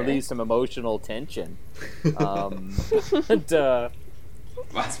Together. release some emotional tension. And,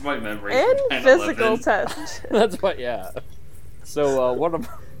 That's my memory. And from 9/11. physical touch. that's what. Yeah. So one of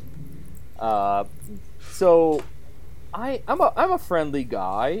so I'm a friendly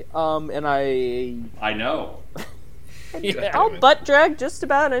guy. And I know. yeah. I'll butt drag just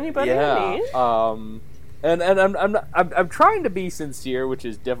about anybody I need. And I'm trying to be sincere, which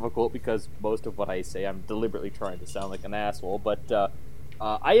is difficult because most of what I say I'm deliberately trying to sound like an asshole. But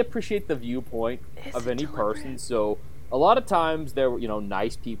I appreciate the viewpoint Is of it any deliberate? person. So a lot of times there were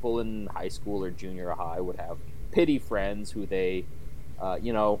nice people in high school or junior high would have pity friends who they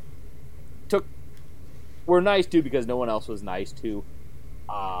were nice to because no one else was nice to.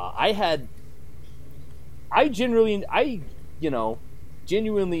 I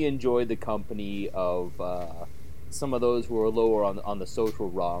genuinely enjoyed the company of some of those who are lower on the social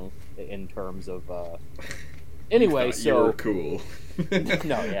rung in terms of. Anyway, Thought you were so cool.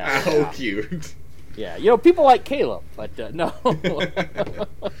 No, yeah, How yeah. cute. yeah, people like Caleb, but no.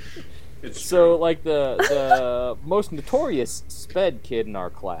 It's So, true. like the most notorious sped kid in our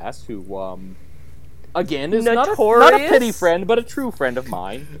class, who again is not a Notorious? pity friend, but a true friend of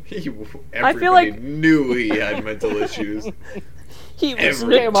mine. I feel like- Everybody knew he had mental issues. He was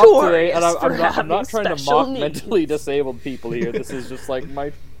Every- Came up today, notorious and for I'm not trying to special mock needs. mentally disabled people here. This is just like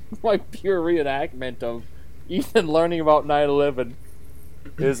my pure reenactment of Ethan learning about 9/11.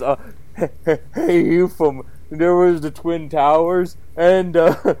 Is hey, you from there was the Twin Towers, and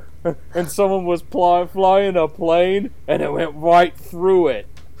and someone was flying a plane, and it went right through it.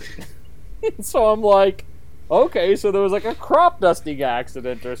 So I'm like, okay, so there was like a crop dusting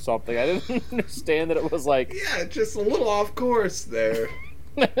accident or something. I didn't understand that it was like. Yeah, just a little off course there.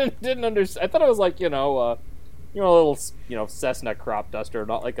 Didn't understand. I thought it was like a little Cessna crop duster,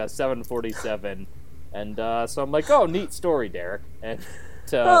 not like a 747. And so I'm like, oh, neat story, Derek. And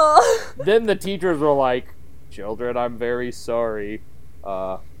Oh. then the teachers were like, children, I'm very sorry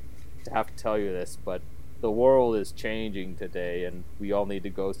to have to tell you this, but the world is changing today, and we all need to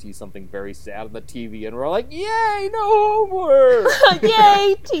go see something very sad on the TV. And we're all like, yay, no homework!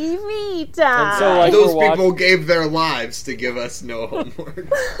 Yay, TV time! And so, like, Those we're people gave their lives to give us no homework.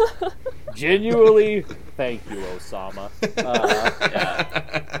 Genuinely, thank you, Osama.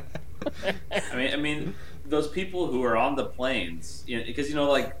 I mean, those people who are on the planes, because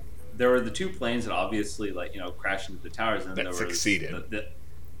like there were the 2 planes that obviously crashed into the towers, and then That there was succeeded.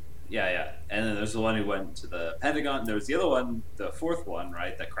 yeah, and then there's the one who went to the Pentagon. And there was the other one, the 4th one,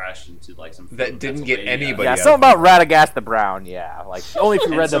 right, that crashed into some That field in didn't get Pennsylvania. anybody Yeah, out something of about Radagast the Brown, yeah. Like, only if you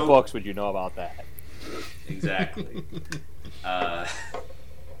And read the so- books would you know about that. Exactly.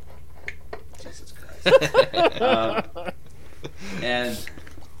 Jesus Christ. And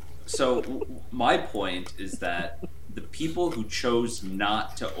so my point is that the people who chose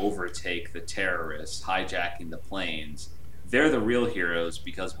not to overtake the terrorists hijacking the planes, they're the real heroes,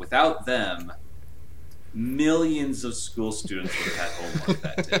 because without them, millions of school students would have had homework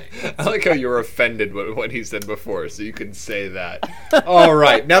that day. I like how you were offended with what he said before, so you can say that. All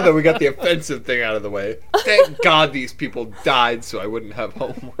right, now that we got the offensive thing out of the way, thank God these people died so I wouldn't have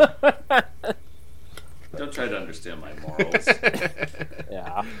homework. Don't try to understand my morals.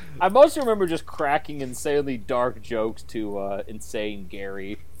 Yeah. I mostly remember just cracking insanely dark jokes to Insane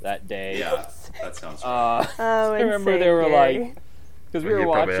Gary that day. Yeah, that sounds right. Oh, I remember Insane they were Gary. like, because we He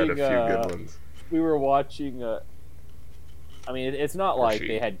were probably watching. had a few good ones. We were watching. I mean, it's not Or like she.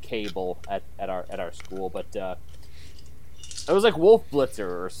 they had cable at our school, but it was like Wolf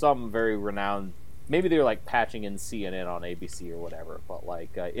Blitzer or some very renowned. Maybe they were like patching in CNN on ABC or whatever. But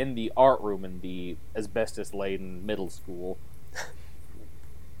like in the art room in the asbestos-laden middle school,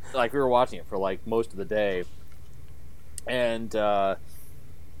 like we were watching it for like most of the day, and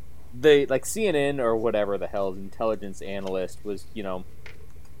they like CNN or whatever the hell's intelligence analyst was,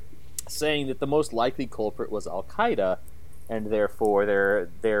 saying that the most likely culprit was Al Qaeda, and therefore their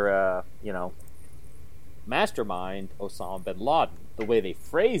mastermind Osama bin Laden. The way they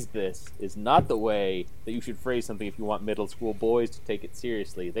phrased this is not the way that you should phrase something if you want middle school boys to take it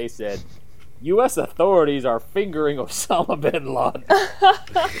seriously. They said, U.S. authorities are fingering Osama bin Laden.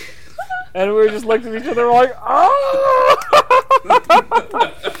 And we were just looking at each other like, oh!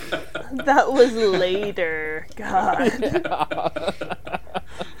 That was later. God.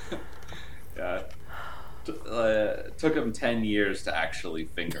 Yeah. Took him 10 years to actually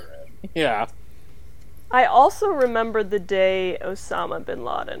finger him. Yeah. I also remember the day Osama bin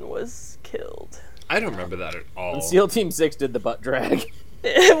Laden was killed. I don't remember that at all. And SEAL Team 6 did the butt drag.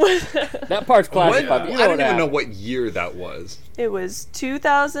 It was That part's When- classified. but you know I what don't even know happened. what year that was. it was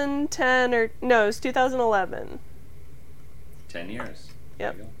 2010 or no, it was 2011 10 years.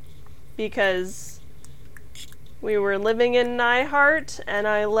 Yep. There you go. because we were living in Nyhart and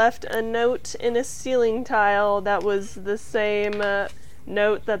I left a note in a ceiling tile that was the same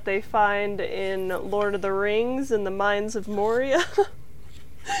note that they find in Lord of the Rings in the Mines of Moria.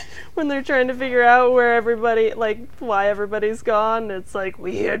 When they're trying to figure out where everybody, like, why everybody's gone, it's like,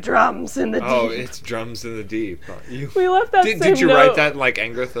 we hear drums in the Oh, deep. it's drums in the deep. We left that Did same you note write that like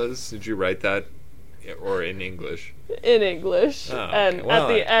Angritha's? Did you write that, or in English? in English. Oh, okay. And Well,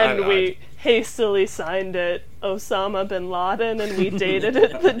 at the end, we hastily signed it Osama bin Laden, and we dated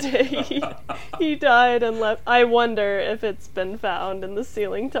it the day he died and left. I wonder if it's been found in the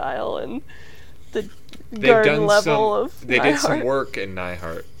ceiling tile and the garden level of They did some Nyhart. work in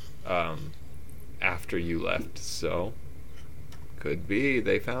Nyhart after you left, so could be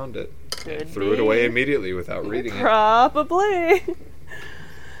they found it Could and threw it away be. immediately without reading it. Probably.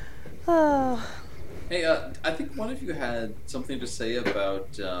 Oh. Hey, I think one of you had something to say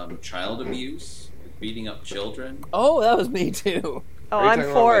about child abuse, beating up children. Oh, that was me too. Oh, Are you I'm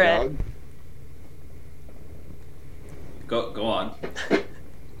talking for about my it. dog? Go on.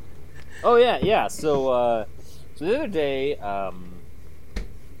 Oh yeah. So the other day,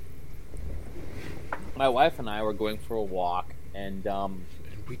 my wife and I were going for a walk, and And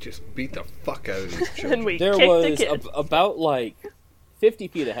we just beat the fuck out of these children. And we there kicked was the kid. about like 50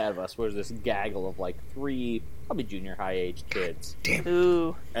 feet ahead of us was this gaggle of like three probably junior high age kids,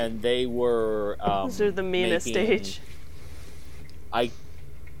 Ooh, and they were those are the meanest making- age.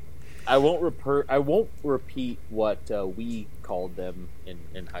 I won't repeat what we called them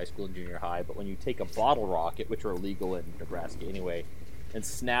in high school and junior high, but when you take a bottle rocket, which are illegal in Nebraska anyway, and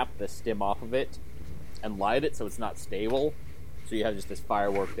snap the stem off of it and light it so it's not stable, so you have just this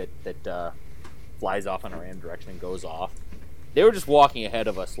firework that flies off in a random direction and goes off. They were just walking ahead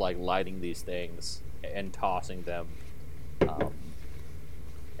of us, like lighting these things and tossing them,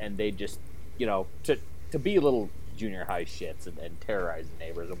 and they just, to be little junior high shits and terrorize the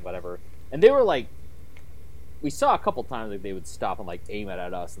neighbors and whatever. And they were like, we saw a couple times like they would stop and like aim it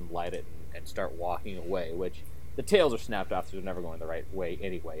at us and light it and start walking away, which the tails are snapped off, so they're never going the right way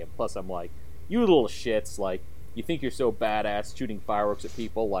anyway. And plus, I'm like, you little shits, like, you think you're so badass shooting fireworks at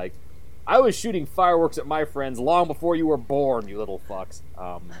people? Like, I was shooting fireworks at my friends long before you were born, you little fucks.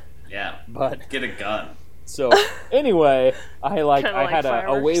 Yeah. But Get a gun. so anyway, I Kinda had like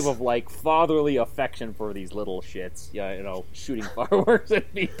a wave fireworks. of like fatherly affection for these little shits. Yeah, shooting fireworks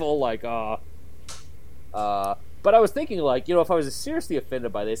at people like but I was thinking like, if I was seriously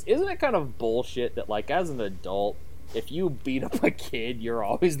offended by this, isn't it kind of bullshit that like as an adult, if you beat up a kid, you're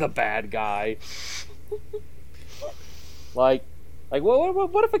always the bad guy? Like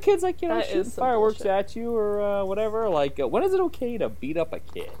what if a kid's like, That shooting is some fireworks bullshit. at you or whatever? Like, when is it okay to beat up a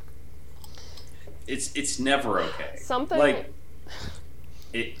kid? It's never okay. Something. Like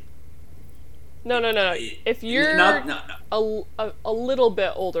it. No. If you're not a little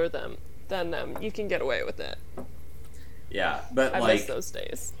bit older than them, you can get away with it. yeah, but I miss like those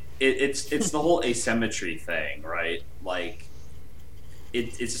days. it's the whole asymmetry thing, right? Like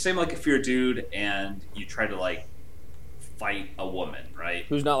it's the same like if you're a dude and you try to like fight a woman, right?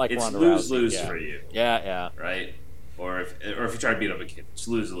 Who's not like it's Ronda lose-lose Rousey, yeah. for you, Yeah. right? Or if you try to beat up a kid, it's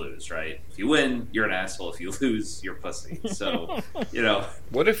lose-lose, right? If you win, you're an asshole. If you lose, you're pussy. So,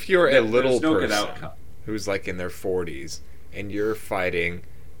 What if you're a little there's no good person outcome. who's like in their 40s and you're fighting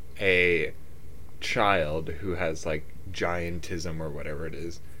a child who has like giantism or whatever it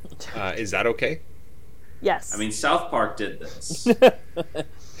is? Is that okay? Yes. I mean, South Park did this.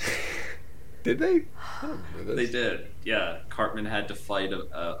 Did they? I don't remember They this. did. Yeah, Cartman had to fight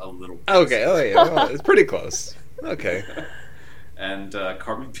a little. Okay. Oh yeah. Well, it's pretty close. Okay. And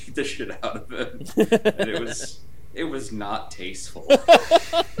Cartman beat the shit out of him, and it was not tasteful. Go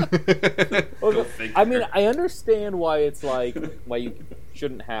figure. I mean, I understand why it's like why you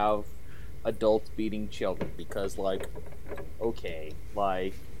shouldn't have adults beating children because, like, okay,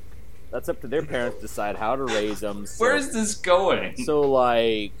 like that's up to their parents to decide how to raise them. So, Where is this going? So,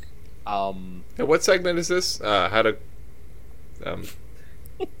 like, Now, what segment is this? How to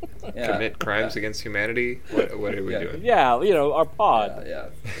commit crimes against humanity? What are we doing? yeah, our pod. Yeah.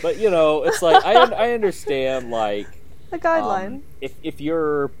 But it's like I understand, like, a guideline. if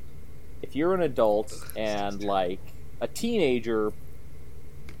you're an adult and like a teenager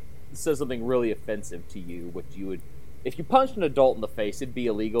says something really offensive to you, which you would, if you punched an adult in the face, it'd be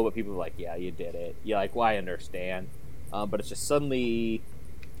illegal. But people are like, yeah, you did it. You're like, well, I understand. But it's just suddenly,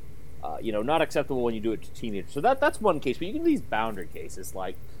 not acceptable when you do it to teenagers. So that's one case. But you can do these boundary cases,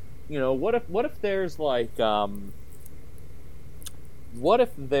 like, what if there's like, what if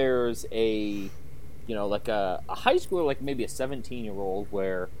there's a, like a high schooler, like maybe a 17-year-old,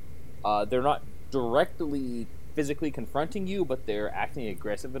 where they're not directly physically confronting you, but they're acting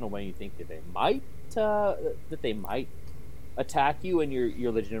aggressive in a way you think that they might attack you, and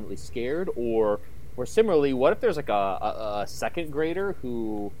you're legitimately scared, or similarly, what if there's like a second grader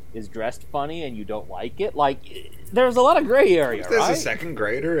who is dressed funny and you don't like it? Like, there's a lot of gray area, There's right? a second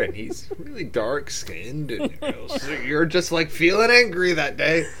grader and he's really dark skinned, and so you're just like feeling angry that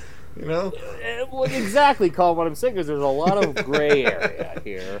day, Well, exactly, Colin. What I'm saying is there's a lot of gray area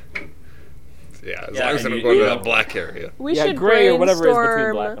here. Yeah, as Yeah, long as I and don't you- go to you that know- black area. We yeah, should gray or whatever is between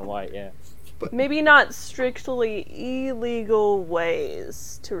brainstorm black and white. Yeah. maybe not strictly illegal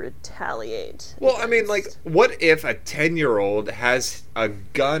ways to retaliate. Well, I mean, like, against- what if a 10-year-old has a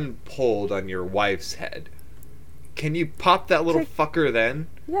gun pulled on your wife's head? Can you pop that little fucker then?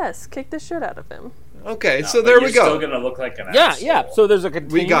 yes, kick the shit out of him. Okay, No, so but there you're we go. Still gonna look like an Yeah, asshole. yeah. So there's a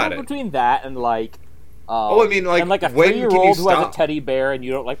continuum got it. between that and like. I mean, like, and like a when can you 3-year-old who has a stop? teddy bear and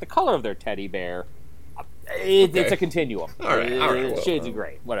you don't like the color of their teddy bear. It's Okay. a continuum. All right, well, Shades of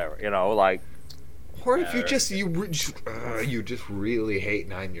gray, whatever. Like. Or if you just you just really hate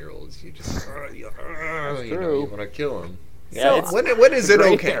 9-year-olds, you just you true. want to kill them. Yeah, it's When is it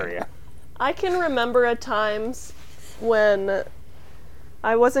gray okay? area. I can remember at times when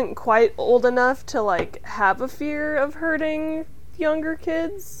I wasn't quite old enough to like have a fear of hurting younger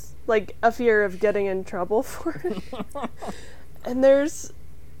kids, like a fear of getting in trouble for it. And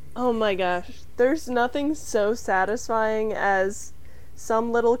oh my gosh, there's nothing so satisfying as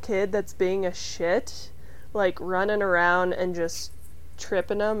some little kid that's being a shit, like running around and just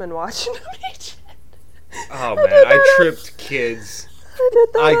tripping them and watching them eat shit. Oh man, I tripped kids. I did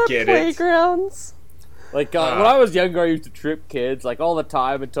that I at get it. playgrounds. Like when I was younger, I used to trip kids like all the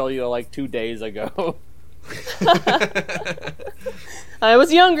time until like 2 days ago. I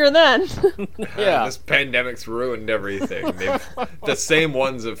was younger then. Yeah. This pandemic's ruined everything. The same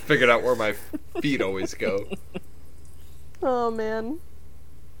ones have figured out where my feet always go. Oh man,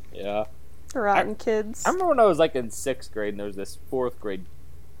 Yeah. rotten kids. I remember when I was like in 6th grade, and there was this 4th grade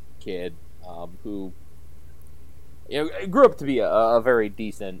kid who grew up to be a very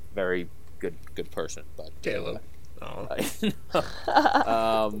decent, very good person, but Caleb. Oh.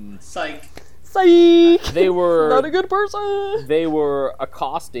 Psych. Psych. They were Not a good person. They were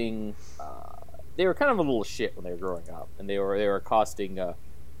accosting. They were kind of a little shit when they were growing up, and they were accosting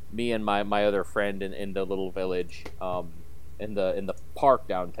me and my other friend in the little village, in the park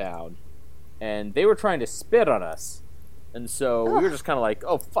downtown, and they were trying to spit on us, and so we were just kind of like,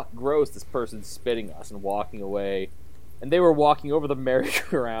 oh fuck, gross, this person's spitting us, and walking away, and they were walking over the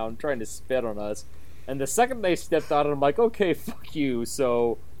merry-go-round trying to spit on us, and the second they stepped on it, I'm like, okay, fuck you,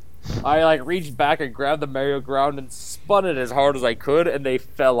 so. I like reached back and grabbed the merry-go-round and spun it as hard as I could, and they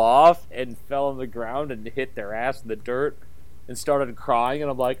fell off and fell on the ground and hit their ass in the dirt and started crying.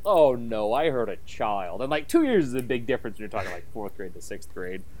 And I'm like, oh no, I hurt a child. And like 2 years is a big difference when you're talking like 4th grade to 6th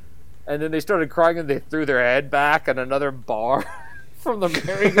grade. And then they started crying and they threw their head back, and another bar from the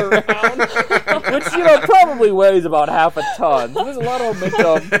merry-go-round, which, you know, probably weighs about half a ton. There's a lot of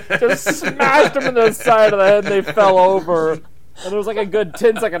momentum. Just smashed them in the side of the head and they fell over. And there was like a good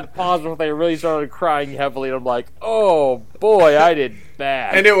 10-second pause before they really started crying heavily. And I'm like, oh boy, I did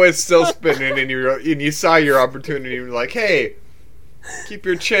bad. And it was still spinning, and you saw your opportunity. You were like, "Hey, keep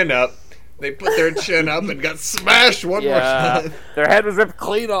your chin up." They put their chin up and got smashed one more time. Their head was ripped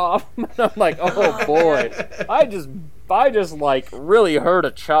clean off. I'm like, oh boy, I just like really hurt a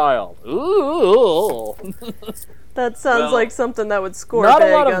child. Ooh. That sounds like something that would score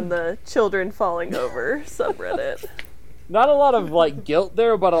big on the children falling over subreddit. Not a lot of like guilt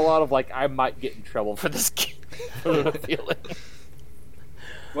there, but a lot of like I might get in trouble for this feeling.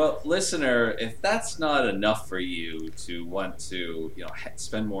 Well, listener, if that's not enough for you to want to,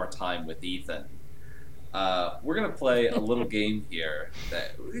 spend more time with Ethan, we're gonna play a little game here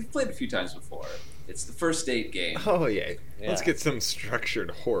that we've played a few times before. It's the first date game. Oh yeah. Let's get some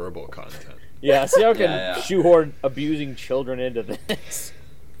structured, horrible content. Yeah, see how I can shoehorn abusing children into this.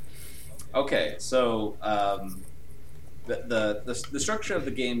 Okay, so the structure of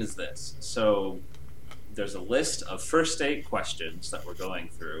the game is this. So there's a list of first date questions that we're going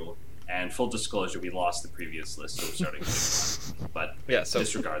through, and full disclosure, we lost the previous list, so we're starting with one. But so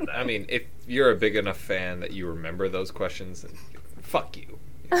disregard that. I mean, if you're a big enough fan that you remember those questions, then fuck you.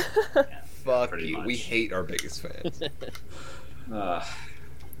 Fuck you. Much. We hate our biggest fans.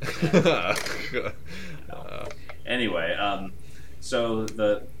 Anyway, so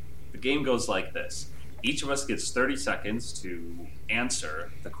the game goes like this. Each of us gets 30 seconds to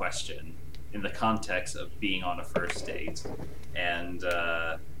answer the question in the context of being on a first date, and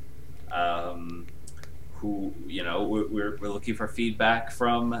we're looking for feedback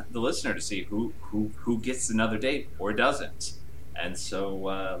from the listener to see who gets another date or doesn't. And so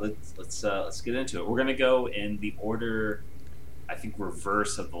let's get into it. We're gonna go in the order, I think,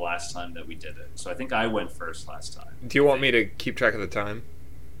 reverse of the last time that we did it. So I think I went first last time. Do you want me to keep track of the time?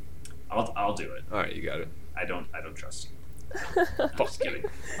 I'll do it. All right, you got it. I don't trust you. Just kidding.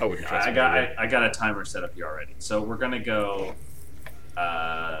 I wouldn't trust I got a timer set up here already. So we're gonna go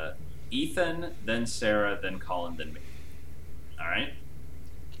Ethan, then Sarah, then Colin, then me. All right.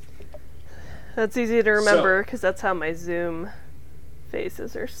 That's easy to remember because that's how my Zoom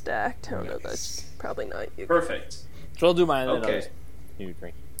faces are stacked. I don't know, that's probably not you. Perfect. So I'll do mine. Okay.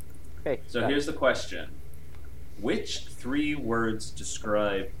 Okay. So here's the question: which 3 words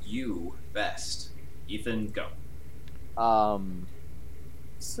describe you best? Ethan, go.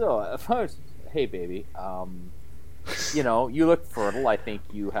 So if I was, hey baby, you look fertile. I think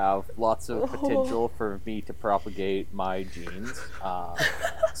you have lots of potential for me to propagate my genes.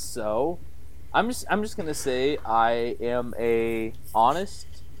 So I'm just gonna say I am a honest,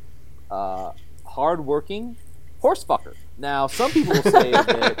 hardworking horse fucker. Now some people will say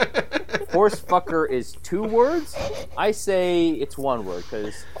that horse fucker is 2 words. I say it's 1 word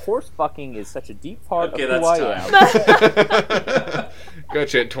because horse fucking is such a deep part of who I am.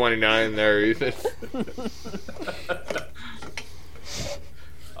 Gotcha at 29 there, Ethan.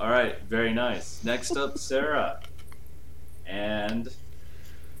 All right, very nice. Next up, Sarah, and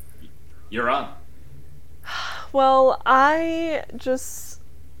you're on. Well, I'm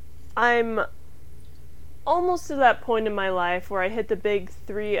almost to that point in my life where I hit the big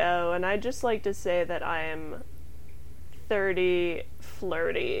 3-0, and I just like to say that I am 30,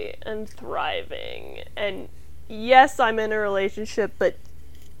 flirty, and thriving. And yes, I'm in a relationship, but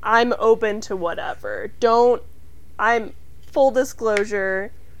I'm open to whatever. I'm full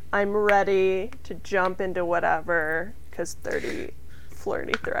disclosure, I'm ready to jump into whatever, because 30,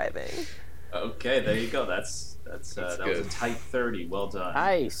 flirty, thriving. Okay, there you go. That was a tight 30. Well done.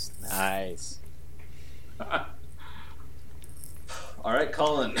 Nice. All right,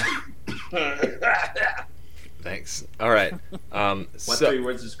 Colin. Thanks. All right. What 3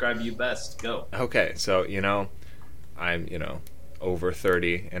 words describe you best? Go. Okay, so I'm over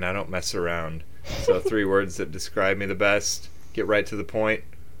 30 and I don't mess around. So 3 words that describe me the best. Get right to the point.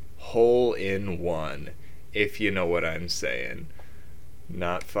 Hole in one, if you know what I'm saying.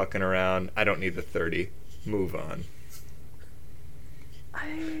 Not fucking around. I don't need the 30. Move on.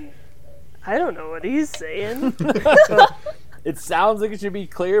 I don't know what he's saying. It sounds like it should be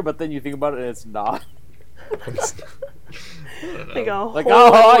clear, but then you think about it and it's not. Like a like,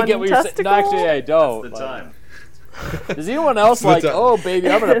 hole I in get what you're saying. No, actually, I don't. That's the time. Does anyone else oh baby,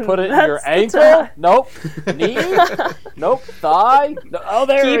 I'm gonna put it in your That's the ankle? time. Nope. Knee? Nope. Thigh? No. Oh,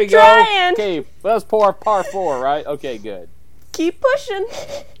 there Keep we go. trying. Okay, that was par 4, right? Okay, good. Keep pushing.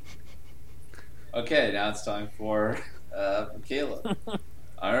 Okay, now it's time for Caleb.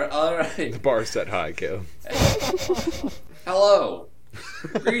 All right. The bar set high, Caleb. Hello,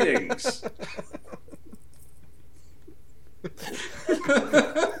 Greetings.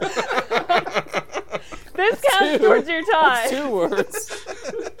 This counts towards your tie. That's 2 words.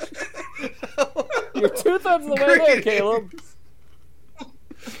 You're 2/3 of the way there, Caleb.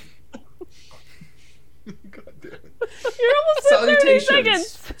 God damn it. You're almost at 30 Salutations.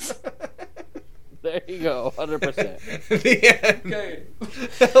 seconds. There you go, 100%. The end. Okay.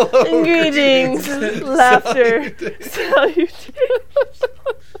 Hello, Greetings, laughter, salutations.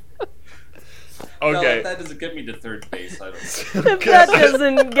 No, Okay. if that doesn't get me to third base, I don't If that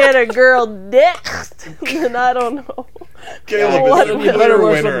doesn't get a girl next, then I don't know. Caleb What is a the You better clear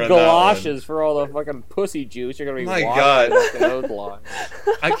wear winner some in that galoshes for all the fucking pussy juice. You're gonna be My washing God. up those lines. one.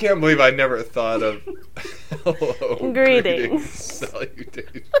 I can't believe I never thought of. Hello. Greetings.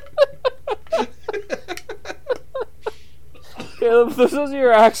 Salutations. Caleb, if this is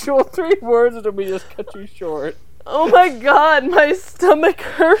your actual 3 words, it'll be just cut you short. Oh my god, my stomach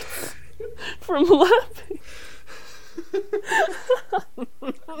hurts from laughing.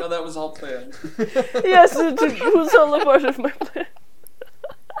 No, that was all planned. Yes, it was all a part of my plan.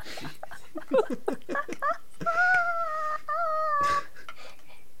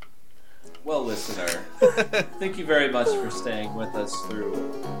 Well, listener, thank you very much for staying with us through,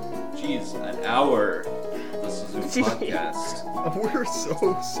 an hour of the Suzuki podcast. We're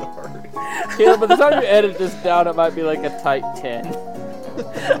so sorry. Caleb, by the time you edit this down, it might be like a tight 10.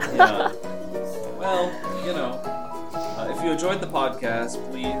 Yeah. Well, if you enjoyed the podcast,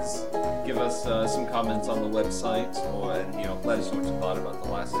 please give us some comments on the website, and let us know what you thought about the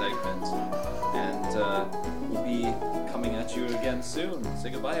last segment. And we'll be coming at you again soon. Say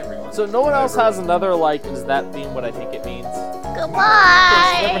goodbye, everyone. So no one else has another, does that mean what I think it means? It's never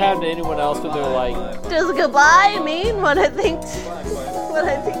Goodbye! happened to anyone else when they're like, Bye, bye, Does goodbye mean what I think? bye, bye, What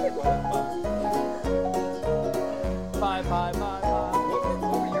I think it bye, bye. bye, bye, bye,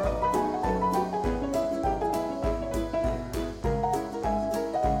 bye.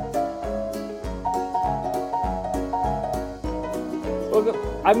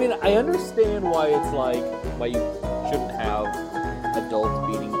 Well, I mean, I understand why it's why you